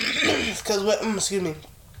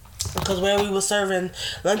 Because where we were serving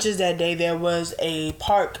lunches that day, there was a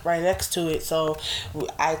park right next to it. So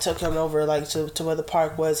I took him over like to where the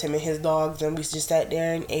park was, him and his dogs, and we just sat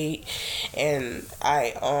there and ate. And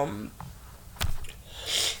I'm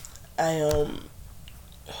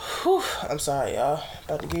sorry, y'all,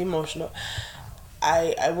 about to get emotional.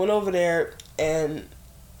 I went over there and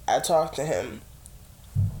I talked to him,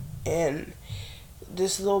 and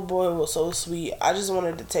this little boy was so sweet. I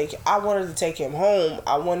wanted to take him home.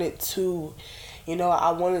 I wanted to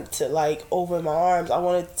like open my arms. I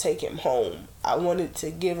wanted to take him home. I wanted to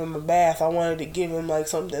give him a bath. I wanted to give him like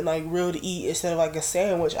something like real to eat instead of like a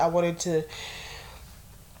sandwich. I wanted to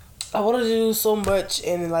do so much,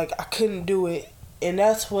 and like I couldn't do it. And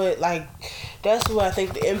that's what I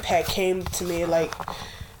think the impact came to me. Like,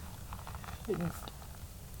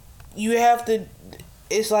 you have to,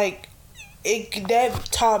 it's like, that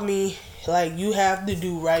taught me, like, you have to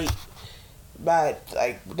do right by,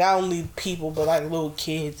 like, not only people, but, like, little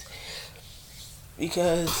kids.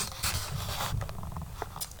 Because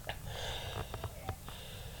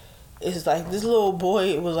it's like, this little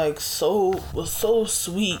boy was so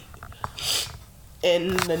sweet.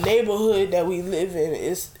 And the neighborhood that we live in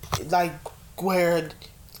is, like, where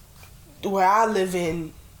I live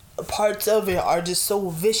in, parts of it are just so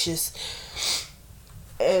vicious.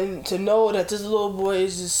 And to know that this little boy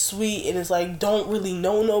is just sweet and it's like don't really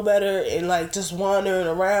know no better, and like just wandering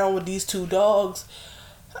around with these two dogs,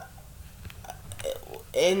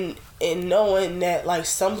 and knowing that like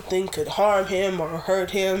something could harm him or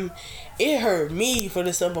hurt him, it hurt me for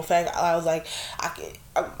the simple fact I was like,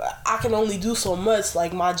 I can only do so much.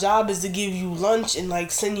 Like, my job is to give you lunch and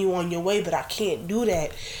like send you on your way, but I can't do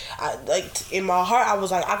that. I like, in my heart I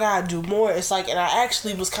was like, I gotta do more. It's like, and I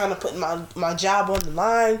actually was kind of putting my job on the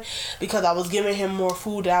line because I was giving him more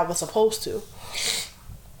food than I was supposed to.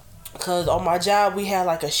 Because on my job we had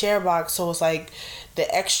like a share box, so it's like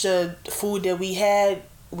the extra food that we had,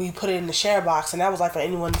 we put it in the share box, and that was like for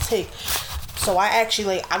anyone to take. So I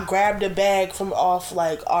actually, like, I grabbed a bag from off,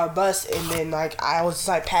 like, our bus, and then, like, I was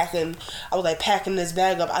packing this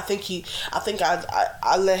bag up. I think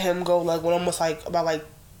I let him go, like, with almost, like, about, like,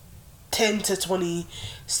 10 to 20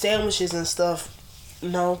 sandwiches and stuff, you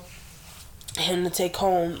know, him to take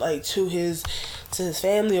home, like, to his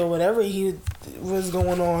family or whatever he was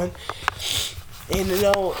going on. And, you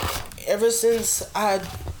know, ever since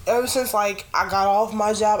like I got off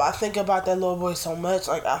my job, I think about that little boy so much.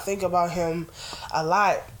 Like, I think about him a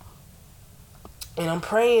lot, and I'm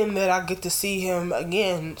praying that I get to see him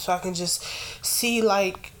again so I can just see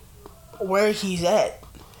like where he's at.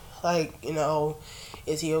 Like, you know,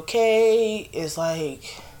 is he okay? Is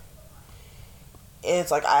like, And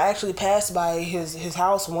it's like I actually passed by his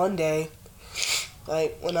house one day,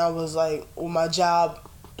 like when I was like when my job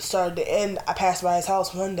started to end. I passed by his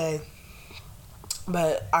house one day,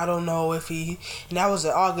 but I don't know if he. And that was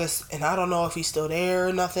in August, and I don't know if he's still there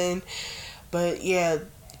or nothing. But yeah,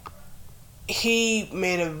 he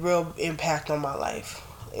made a real impact on my life,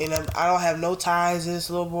 and I don't have no ties to this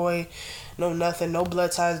little boy, no nothing, no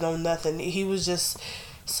blood ties, no nothing. He was just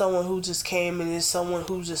someone who just came and is someone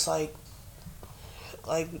who just like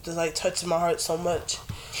touched my heart so much.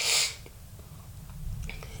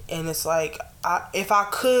 And it's like if I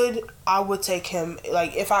could, I would take him.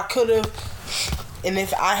 Like if I could have, and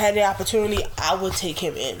if I had the opportunity, I would take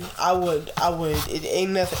him in. I would. It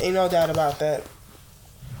ain't no doubt about that.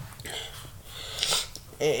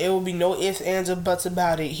 It would be no ifs, ands, or buts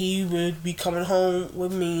about it. He would be coming home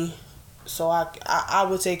with me, so I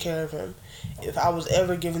would take care of him if I was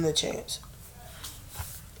ever given the chance.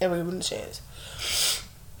 Ever given the chance.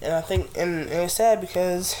 And I think, and it's sad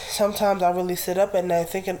because sometimes I really sit up at night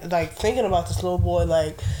thinking about this little boy,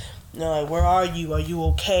 like, you know, like, where are you? Are you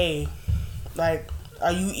okay? Like,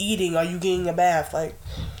 are you eating? Are you getting a bath? Like,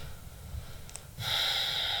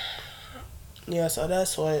 yeah, so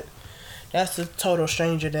that's the total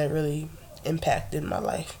stranger that really impacted my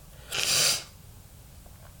life.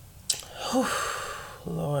 Whew.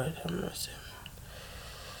 Lord have mercy.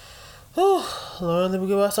 Whew. Lord, let me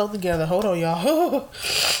get myself together. Hold on, y'all.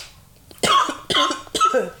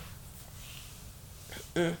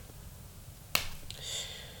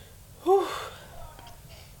 Whew.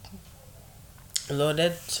 Lord,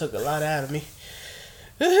 that took a lot out of me.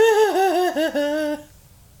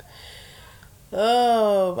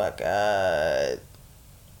 Oh my God.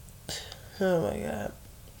 Oh my God.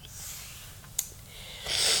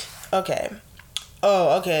 Okay.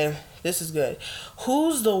 Oh, okay. This is good.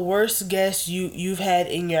 Who's the worst guest you've had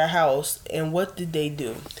in your house, and what did they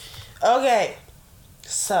do? Okay.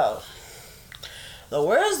 So, the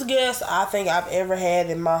worst guest I think I've ever had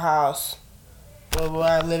in my house, where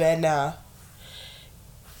I live at now.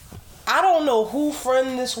 I don't know who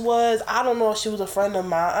friend this was. I don't know if she was a friend of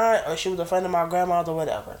my aunt or she was a friend of my grandmother or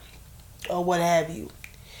whatever. Or what have you.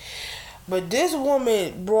 But this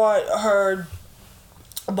woman brought her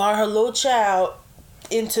little child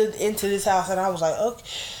into this house, and I was like, okay.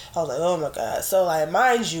 I was like, oh my God. So, like,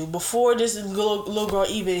 mind you, before this little girl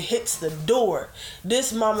even hits the door,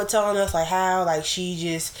 this mama telling us like how she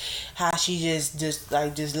just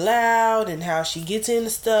loud, and how she gets into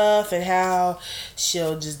stuff, and how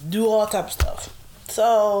she'll just do all type of stuff.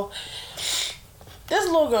 So this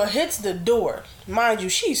little girl hits the door. Mind you,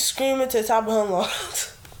 she's screaming to the top of her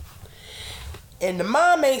lungs. And the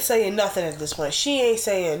mom ain't saying nothing at this point. She ain't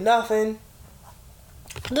saying nothing.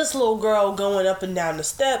 This little girl going up and down the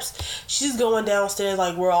steps. She's going downstairs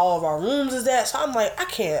like where all of our rooms is at. So I'm like, I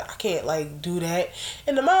can't like do that.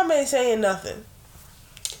 And the mom ain't saying nothing.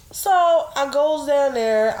 So I goes down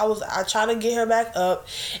there. I try to get her back up.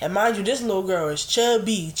 And mind you, this little girl is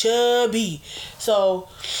chubby. So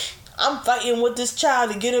I'm fighting with this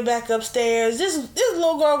child to get her back upstairs. This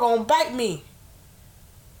little girl gonna bite me.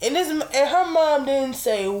 And her mom didn't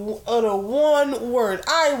say the one word.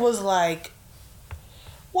 I was like,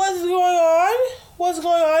 what's going on? What's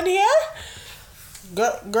going on here?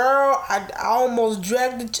 Girl, I almost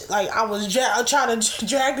dragged I tried to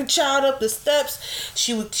drag the child up the steps.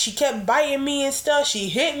 She kept biting me and stuff. She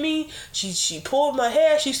hit me. She pulled my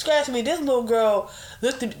hair. She scratched me. This little girl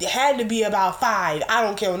had to be about 5. I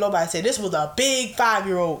don't care what nobody said. This was a big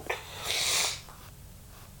 5-year-old.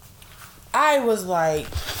 I was like,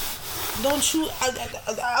 don't you?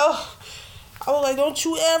 I was like, don't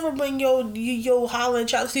you ever bring your hollering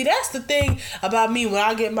child. See, that's the thing about me when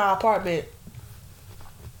I get my apartment.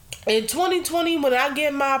 In 2020, when I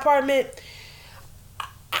get my apartment,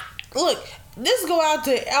 look, this go out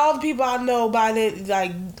to all the people I know by that,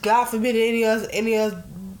 like, God forbid any of us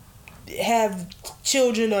have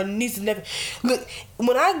children or nieces and nephews. Look,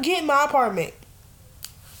 when I get my apartment,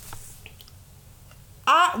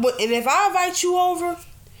 and if I invite you over,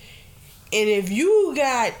 and if you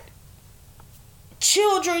got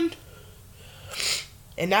children,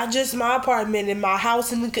 and not just my apartment, in my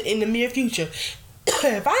house in the near future,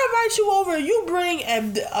 if I invite you over, you bring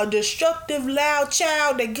a destructive, loud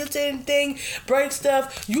child that gets anything, breaks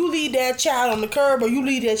stuff, you leave that child on the curb, or you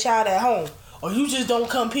leave that child at home, or you just don't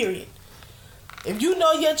come, period. If you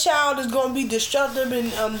know your child is going to be destructive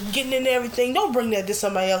and getting in everything, don't bring that to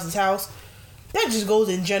somebody else's house. That just goes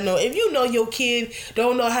in general. If you know your kid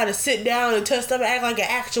don't know how to sit down and touch stuff and act like an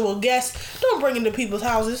actual guest, don't bring it to people's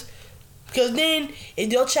houses. Because then, if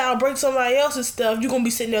your child breaks somebody else's stuff, you're going to be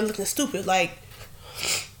sitting there looking stupid. Like,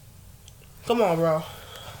 Come on, bro.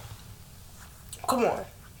 Come on.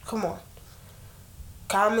 Come on.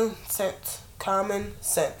 Common sense. Common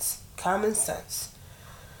sense. Common sense.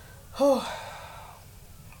 Whew.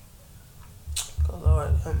 Oh,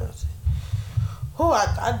 Lord have mercy. Whew,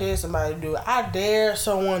 I dare somebody to do it. I dare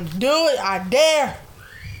someone to do it. I dare.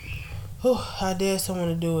 Whew, I dare someone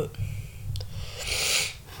to do it.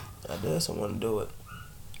 I dare someone to do it.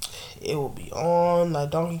 It will be on like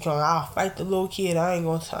Donkey Kong. I'll fight the little kid. I ain't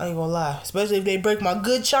gonna lie. Especially if they break my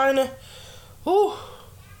good china. Whew.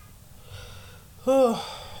 Whew.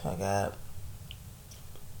 My God.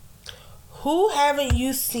 Who haven't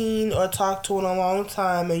you seen or talked to in a long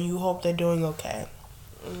time and you hope they're doing okay?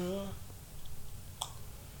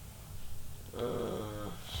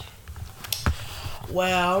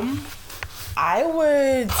 Well, I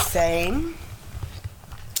would say, and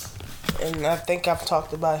I think I've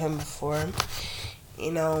talked about him before,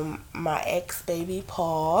 you know, my ex-baby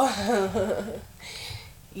Paul.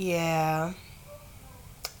 Yeah,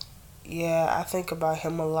 I think about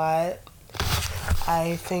him a lot.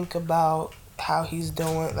 I think about how he's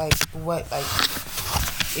doing, like,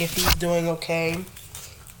 if he's doing okay.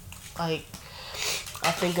 Like,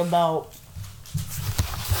 I think about,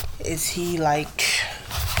 is he, like,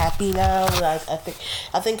 happy now? Like, I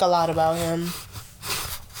think a lot about him.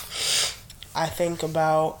 I think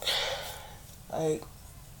about, like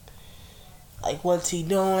what's he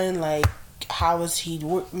doing? Like, how is he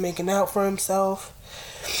making out for himself?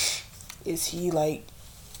 Is he, like,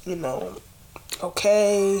 you know,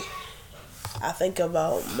 okay? I think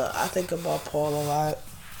about Paul a lot.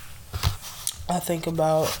 I think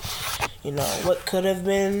about, you know, what could have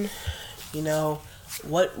been, you know,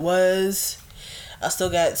 what was. I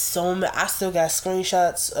still got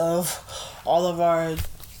screenshots of all of our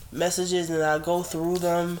messages, and I go through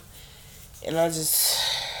them, and I just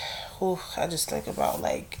think about,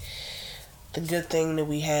 like, the good thing that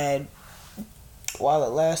we had while it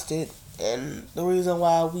lasted. And the reason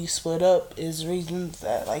why we split up is reasons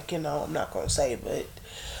that, like, you know, I'm not going to say, but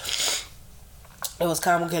it was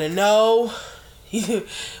complicated. No, we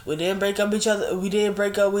didn't break up with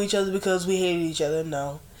each other because we hated each other.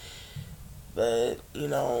 No. But, you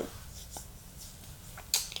know,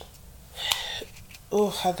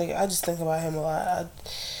 I just think about him a lot.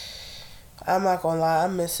 I'm not going to lie. I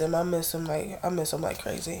miss him like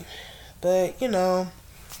crazy. But, you know,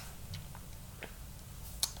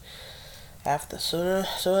 after sooner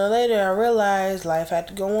or later, I realized life had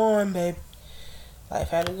to go on, babe. Life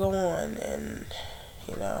had to go on, and,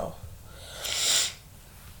 you know,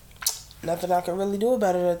 nothing I could really do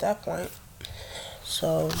about it at that point.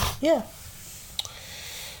 So, yeah.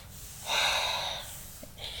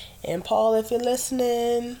 And Paul, if you're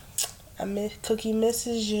listening, Cookie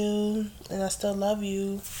misses you, and I still love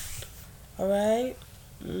you. All right?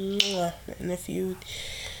 And if you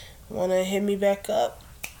want to hit me back up,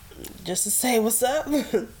 just to say what's up,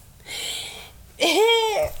 you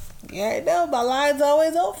already know my line's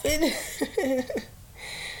always open.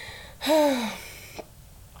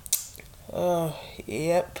 Oh,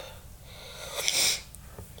 yep.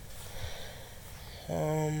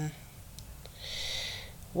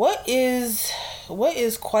 What is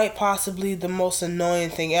quite possibly the most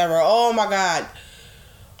annoying thing ever? Oh my God.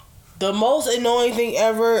 The most annoying thing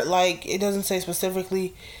ever, like, it doesn't say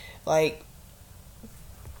specifically, like,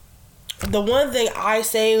 the one thing I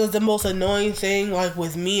say was the most annoying thing, like,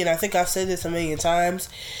 with me, and I think I've said this a million times.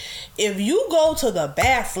 If you go to the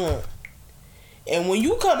bathroom, and when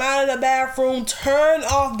you come out of the bathroom, turn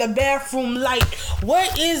off the bathroom light.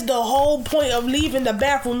 What is the whole point of leaving the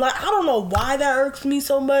bathroom light? I don't know why that irks me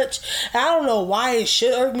so much. I don't know why it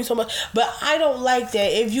should irk me so much, but I don't like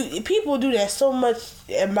that. If people do that so much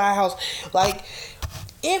at my house, like,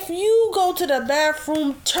 if you go to the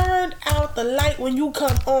bathroom, turn out the light when you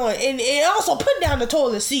come on, and also put down the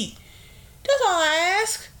toilet seat. That's all I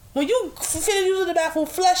ask. When you finish using the bathroom,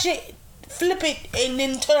 flush it, flip it, and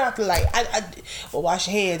then turn out the light. Well, wash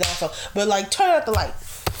your hands also, but, like, turn out the light.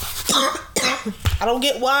 I don't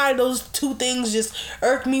get why those two things just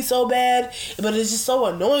irk me so bad, but it's just so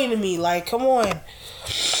annoying to me. Like, come on.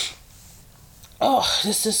 Oh,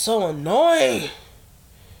 this is so annoying.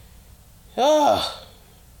 Oh.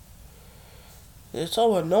 It's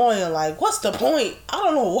so annoying. Like, what's the point? I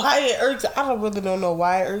don't know why it irks. I don't know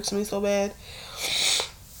why it irks me so bad.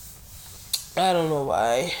 I don't know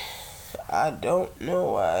why.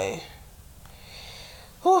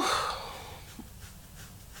 Whew.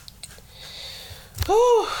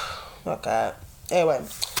 Whew. Oh, God. Anyway,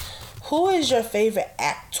 who is your favorite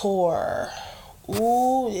actor?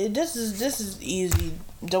 Ooh, this is easy.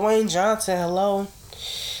 Dwayne Johnson. Hello.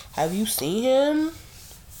 Have you seen him?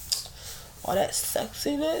 all that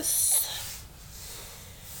sexiness,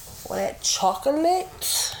 all that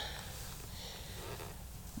chocolate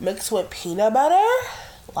mixed with peanut butter.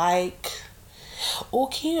 Like, oh,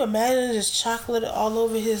 can you imagine just chocolate all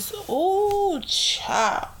over his, oh,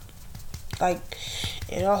 child. Like,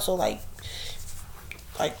 and also like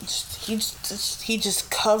he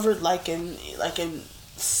just covered like in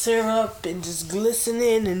syrup and just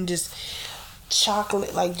glistening and just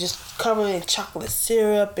chocolate, like just covered in chocolate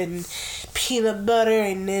syrup and peanut butter,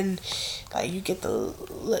 and then like you get to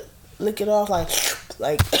lick it off like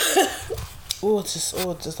just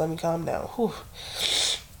let me calm down. Whew.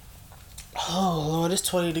 Oh Lord, it's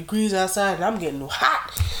 20 degrees outside and I'm getting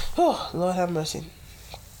hot. Oh Lord have mercy.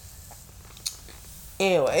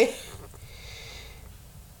 Anyway.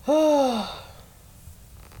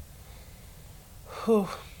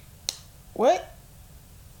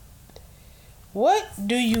 What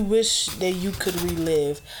do you wish that you could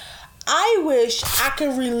relive? I wish I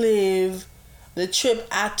could relive the trip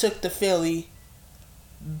I took to Philly.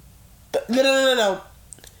 No,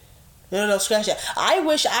 scratch that. I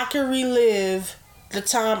wish I could relive the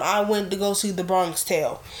time I went to go see The Bronx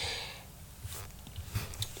Tale.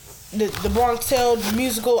 The Bronx Tale, the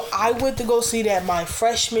musical, I went to go see that my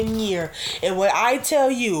freshman year. And when I tell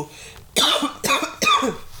you,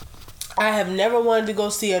 I have never wanted to go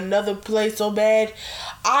see another play so bad.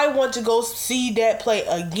 I want to go see that play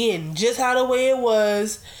again, just how the way it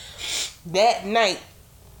was that night.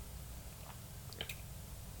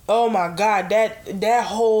 Oh my God, that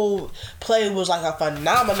whole play was like a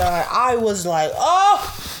phenomenon. I was like,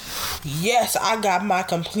 oh, yes, I got my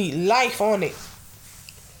complete life on it.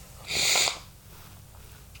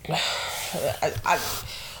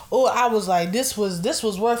 I was like, this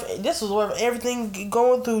was worth everything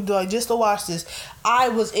going through, like, just to watch this. I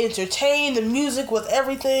was entertained. The music was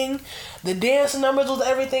everything. The dance numbers was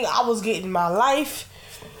everything. I was getting my life.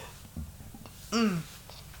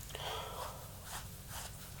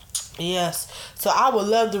 Yes. So I would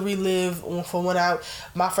love to relive for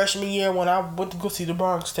my freshman year when I went to go see The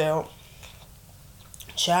Bronx Tale.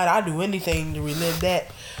 Child, I'd do anything to relive that.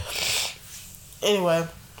 Anyway.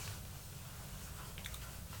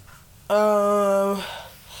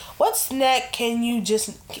 What snack can you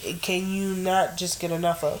not just get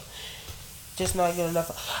enough of? Just not get enough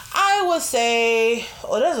of. I would say,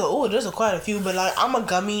 there's quite a few, but like I'm a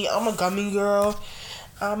gummy girl.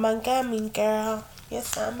 I'm a gummy girl.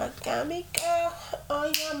 Yes, I'm a gummy girl. Oh,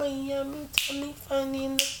 yummy, tummy, funny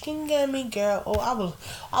looking gummy girl. Oh,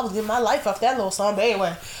 I was getting my life off that little song, but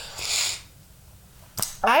anyway.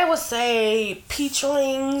 I would say peach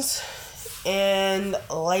rings and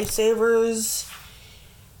Lifesavers.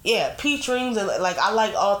 Yeah, peach rings and like I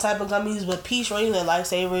like all type of gummies, but peach rings and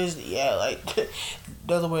Lifesavers, yeah, like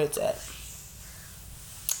those are where it's at.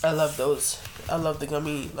 I love those. I love the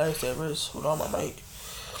gummy Lifesavers with all my might.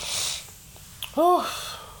 Oh,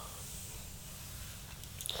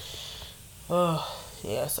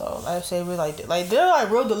 yeah. So Lifesavers, like they're like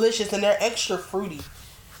real delicious and they're extra fruity.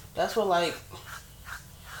 That's what like.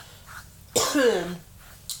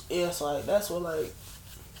 Yeah, it's like that's what like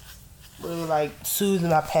really like soothes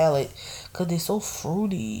my palate, cause they're so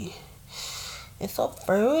fruity. It's so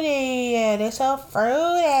fruity. Yeah, they're so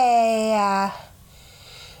fruity.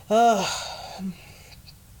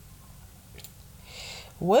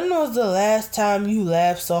 When was the last time you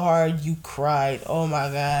laughed so hard you cried? Oh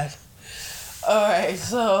my God. Alright,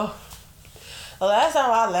 so the last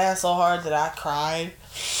time I laughed so hard that I cried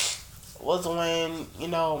was when,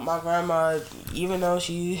 my grandma, even though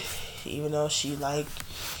she like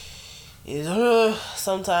is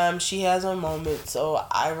sometimes she has her moments. So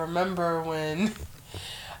I remember when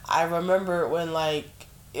like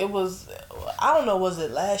it was, I don't know, was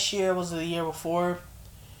it last year? Was it the year before?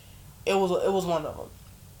 It was one of them.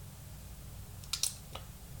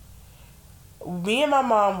 Me and my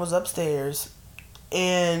mom was upstairs,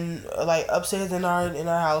 and like upstairs in our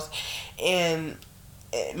house, and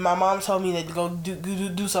my mom told me to go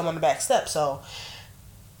do something on the back step. So,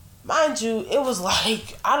 mind you, it was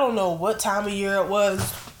like, I don't know what time of year it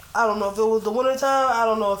was. I don't know if it was the winter time. I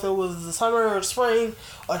don't know if it was the summer or spring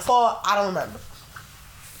or fall. I don't remember.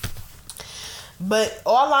 But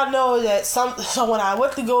all I know is that so when I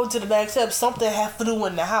went to go to the back steps, something had flew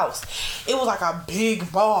in the house. It was like a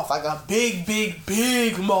big moth, like a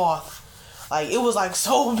big moth. Like, it was like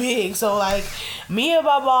so big. So like me and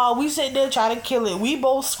my mom, we sitting there trying to kill it. We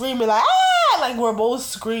both screaming like, ah, like we're both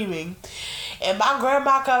screaming. And my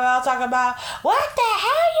grandma come out talking about, what the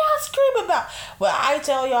hell y'all screaming about? Well, I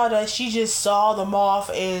tell y'all that she just saw the moth,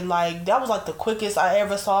 and like that was like the quickest I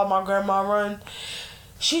ever saw my grandma run.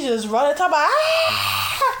 She just running, talking about,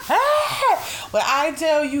 But I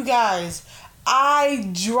tell you guys, I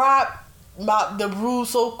dropped the brew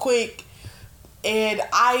so quick, and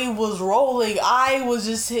I was rolling. I was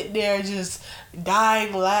just sitting there, just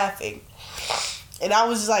dying laughing, and I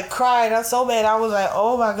was just like crying. I'm so mad. I was like,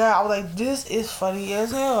 oh my god. I was like, this is funny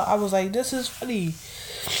as hell. I was like, this is funny.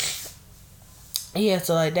 Yeah,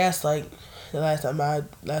 so like that's like the last time I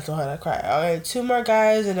cried. Alright, 2 more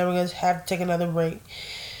guys, and then we're gonna have to take another break.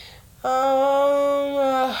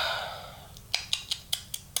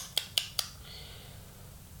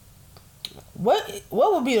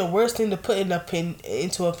 What would be the worst thing to put into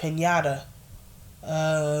a piñata?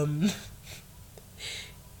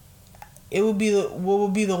 It would be what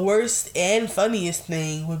would be the worst and funniest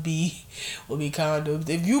thing would be condoms.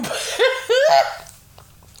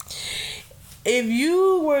 If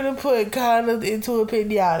you were to put condoms into a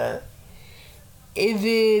piñata, and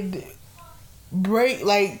then break,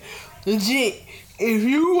 like, legit, if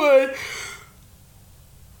you would,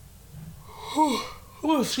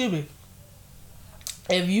 excuse me,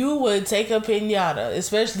 if you would take a piñata,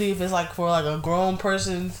 especially if it's like for like a grown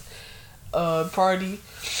person's party,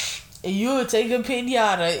 and you would take a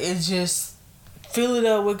piñata and just fill it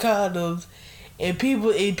up with condoms, and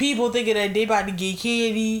people thinking that they about to get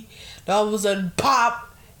candy, and all of a sudden pop,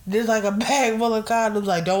 there's like a bag full of condoms.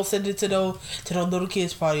 Like, don't send it to those little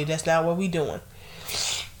kids' party. That's not what we doing.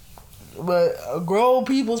 But a grown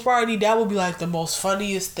people's party, that would be like the most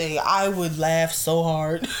funniest thing. I would laugh so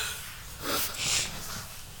hard.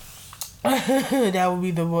 That would be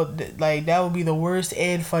the worst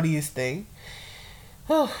and funniest thing.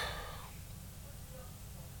 Alright,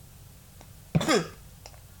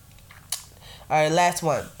 last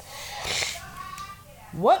one.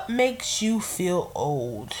 What makes you feel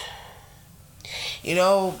old? You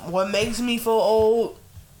know, what makes me feel old?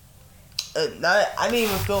 I didn't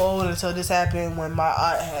even feel old until this happened when my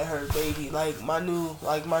aunt had her baby. Like my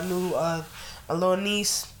little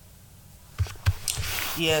niece.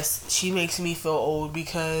 Yes, she makes me feel old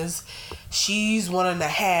because she's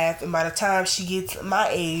 1.5, and by the time she gets my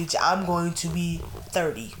age, I'm going to be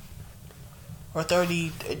 30. Or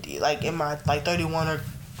 30, like in my, like 31 or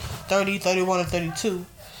 32.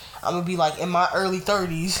 I'm going to be like in my early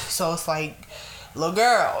 30s. So it's like, little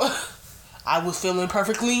girl, I was feeling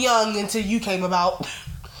perfectly young until you came about.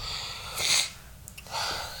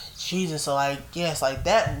 Jesus, so like, yes, like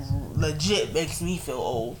that legit makes me feel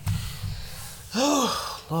old.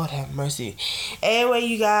 Lord have mercy. Anyway,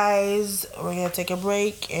 you guys, we're going to take a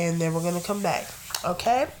break and then we're going to come back.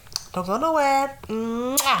 Okay? Don't go nowhere.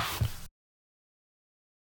 Mwah!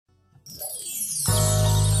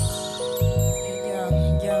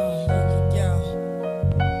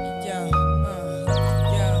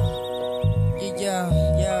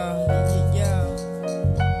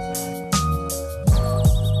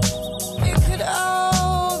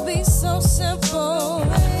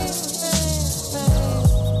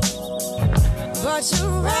 But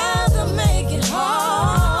you'd rather make it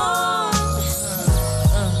hard.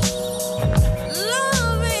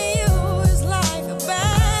 Loving you is like a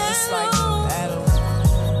battle.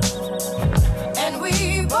 And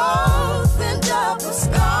we both end up with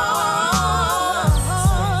scars.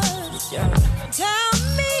 Tell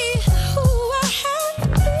me who I have to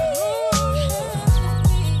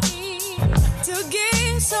be to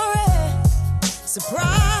get so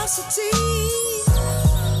reciprocity.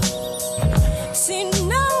 See,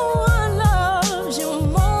 no one loves you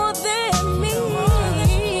more than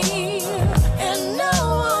me, and no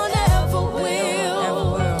one ever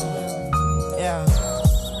will. Yeah.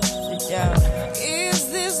 Is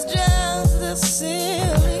this just a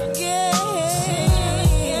silly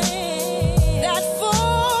game that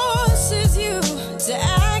forces you to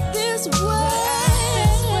act this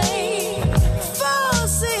way?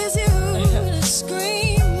 Forces you to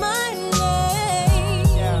scream my name.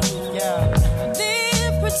 Then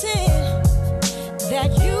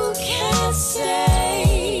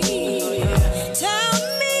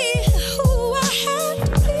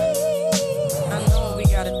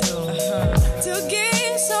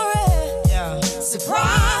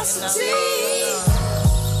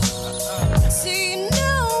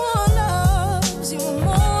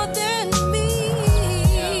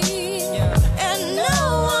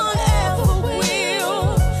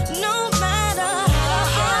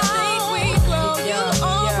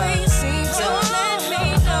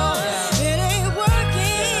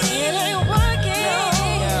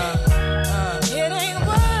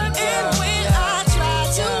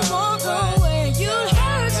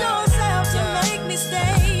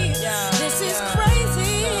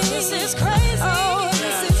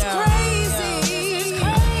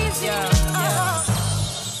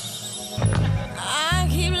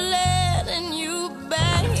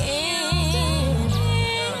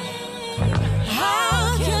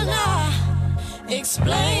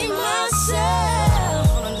explain myself.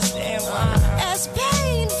 don't understand why. As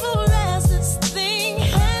painful as this thing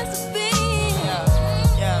has been,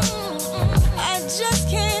 Yeah. I just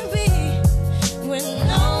can't be with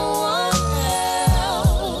no one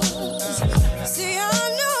else. See, I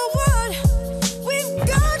know what we've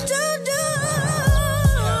got to do.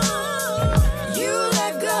 You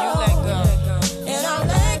let go, and I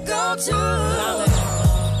let go too.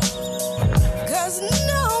 'Cause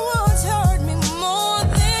no one's hurt me more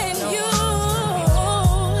than you,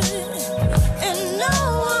 and no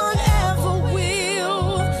one ever will.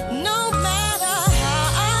 No matter how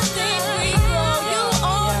I think we go, you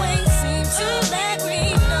always seem to let me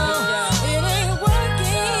know it ain't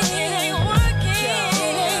working, it ain't working,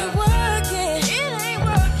 it ain't working, it ain't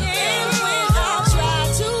working. And when I try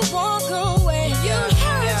to walk away, you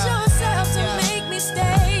hurt yourself to make me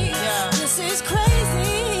stay. This is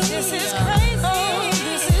crazy. This is crazy. Oh,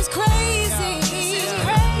 this is crazy. This is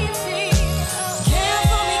crazy. Care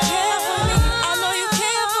for me, care for me. I know you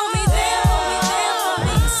care for me. There for me, there for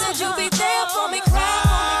me. You said you'd be there for me. Cry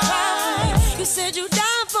for me, cry for me. You said you'd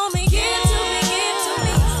die for me. Give to me, give to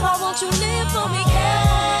me. Why won't you live for me? Care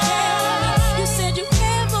for me, care for me. You said you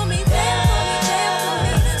care for me. There for me, there for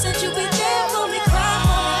me. Said you'd be there for me. Cry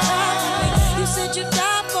for me, cry for me. You said you'd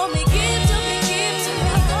die for me. Give to me, give to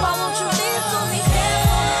me. Why won't you live for me? Care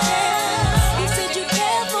for me, care for me. You said you care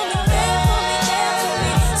for me. There for me, there for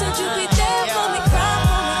me. Said you'd be there for me. Cry for me,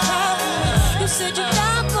 cry for me. You said you'd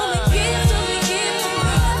die for me. Give to me, give to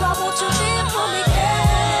me. Why won't you live for me? Care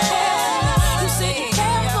for me, care for me. You said you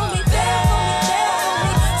care for me. There for me, there for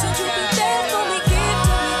me. Said you'd be there for me. Give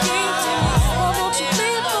to me, give to me. Why won't you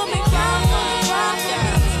live for me? Cry for me, cry for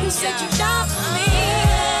me. You said you'd die for me.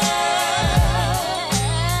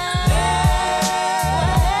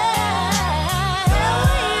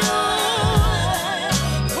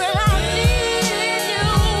 When I needed you,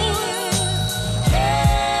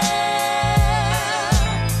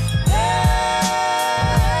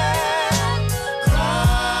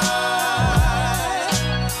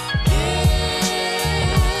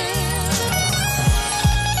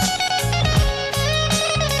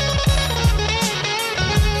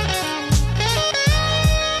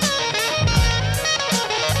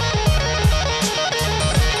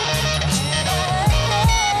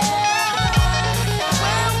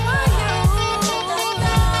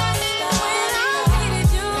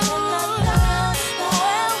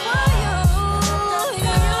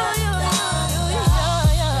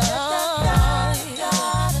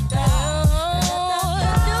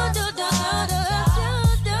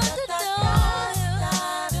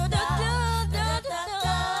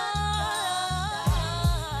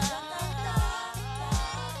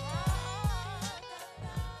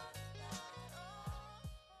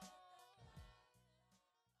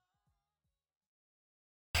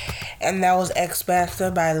 And that was X Factor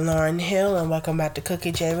by Lauryn Hill, and welcome back to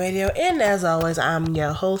Cookie J Radio. And as always, I'm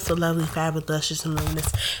your host, the lovely, fabulous, and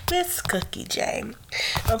luminous Miss Cookie J.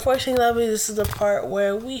 Unfortunately, lovely, this is the part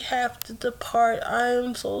where we have to depart. I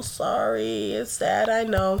am so sorry. It's sad, I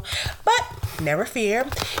know. But never fear.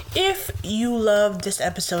 If you love this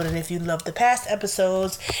episode, and if you love the past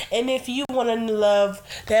episodes, and if you want to love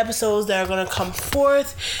the episodes that are going to come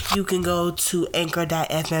forth, you can go to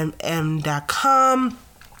anchor.fm.com.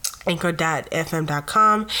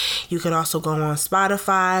 anchor.fm.com. You can also go on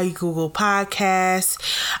Spotify, Google Podcasts,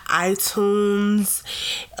 iTunes.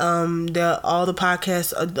 All the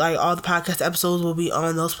podcast episodes will be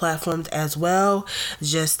on those platforms as well.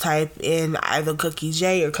 Just type in either Cookie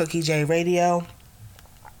J or Cookie J Radio.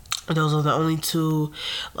 Those are the only two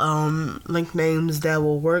link names that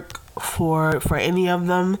will work for any of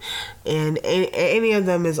them, and any of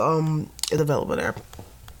them is available there.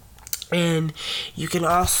 And you can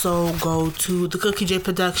also go to the Cookie J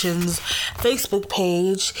Productions Facebook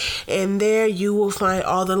page, and there you will find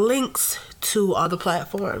all the links to all the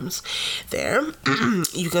platforms there.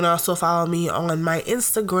 You can also follow me on my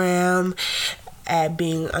Instagram at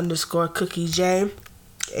being_CookieJ.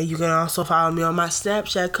 And you can also follow me on my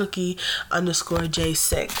Snapchat, Cookie_J6.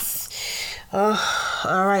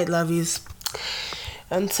 Alright, lovies.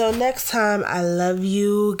 Until next time, I love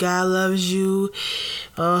you. God loves you.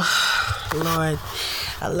 Oh, Lord.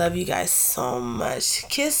 I love you guys so much.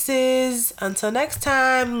 Kisses. Until next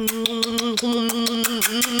time.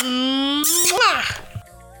 Mwah.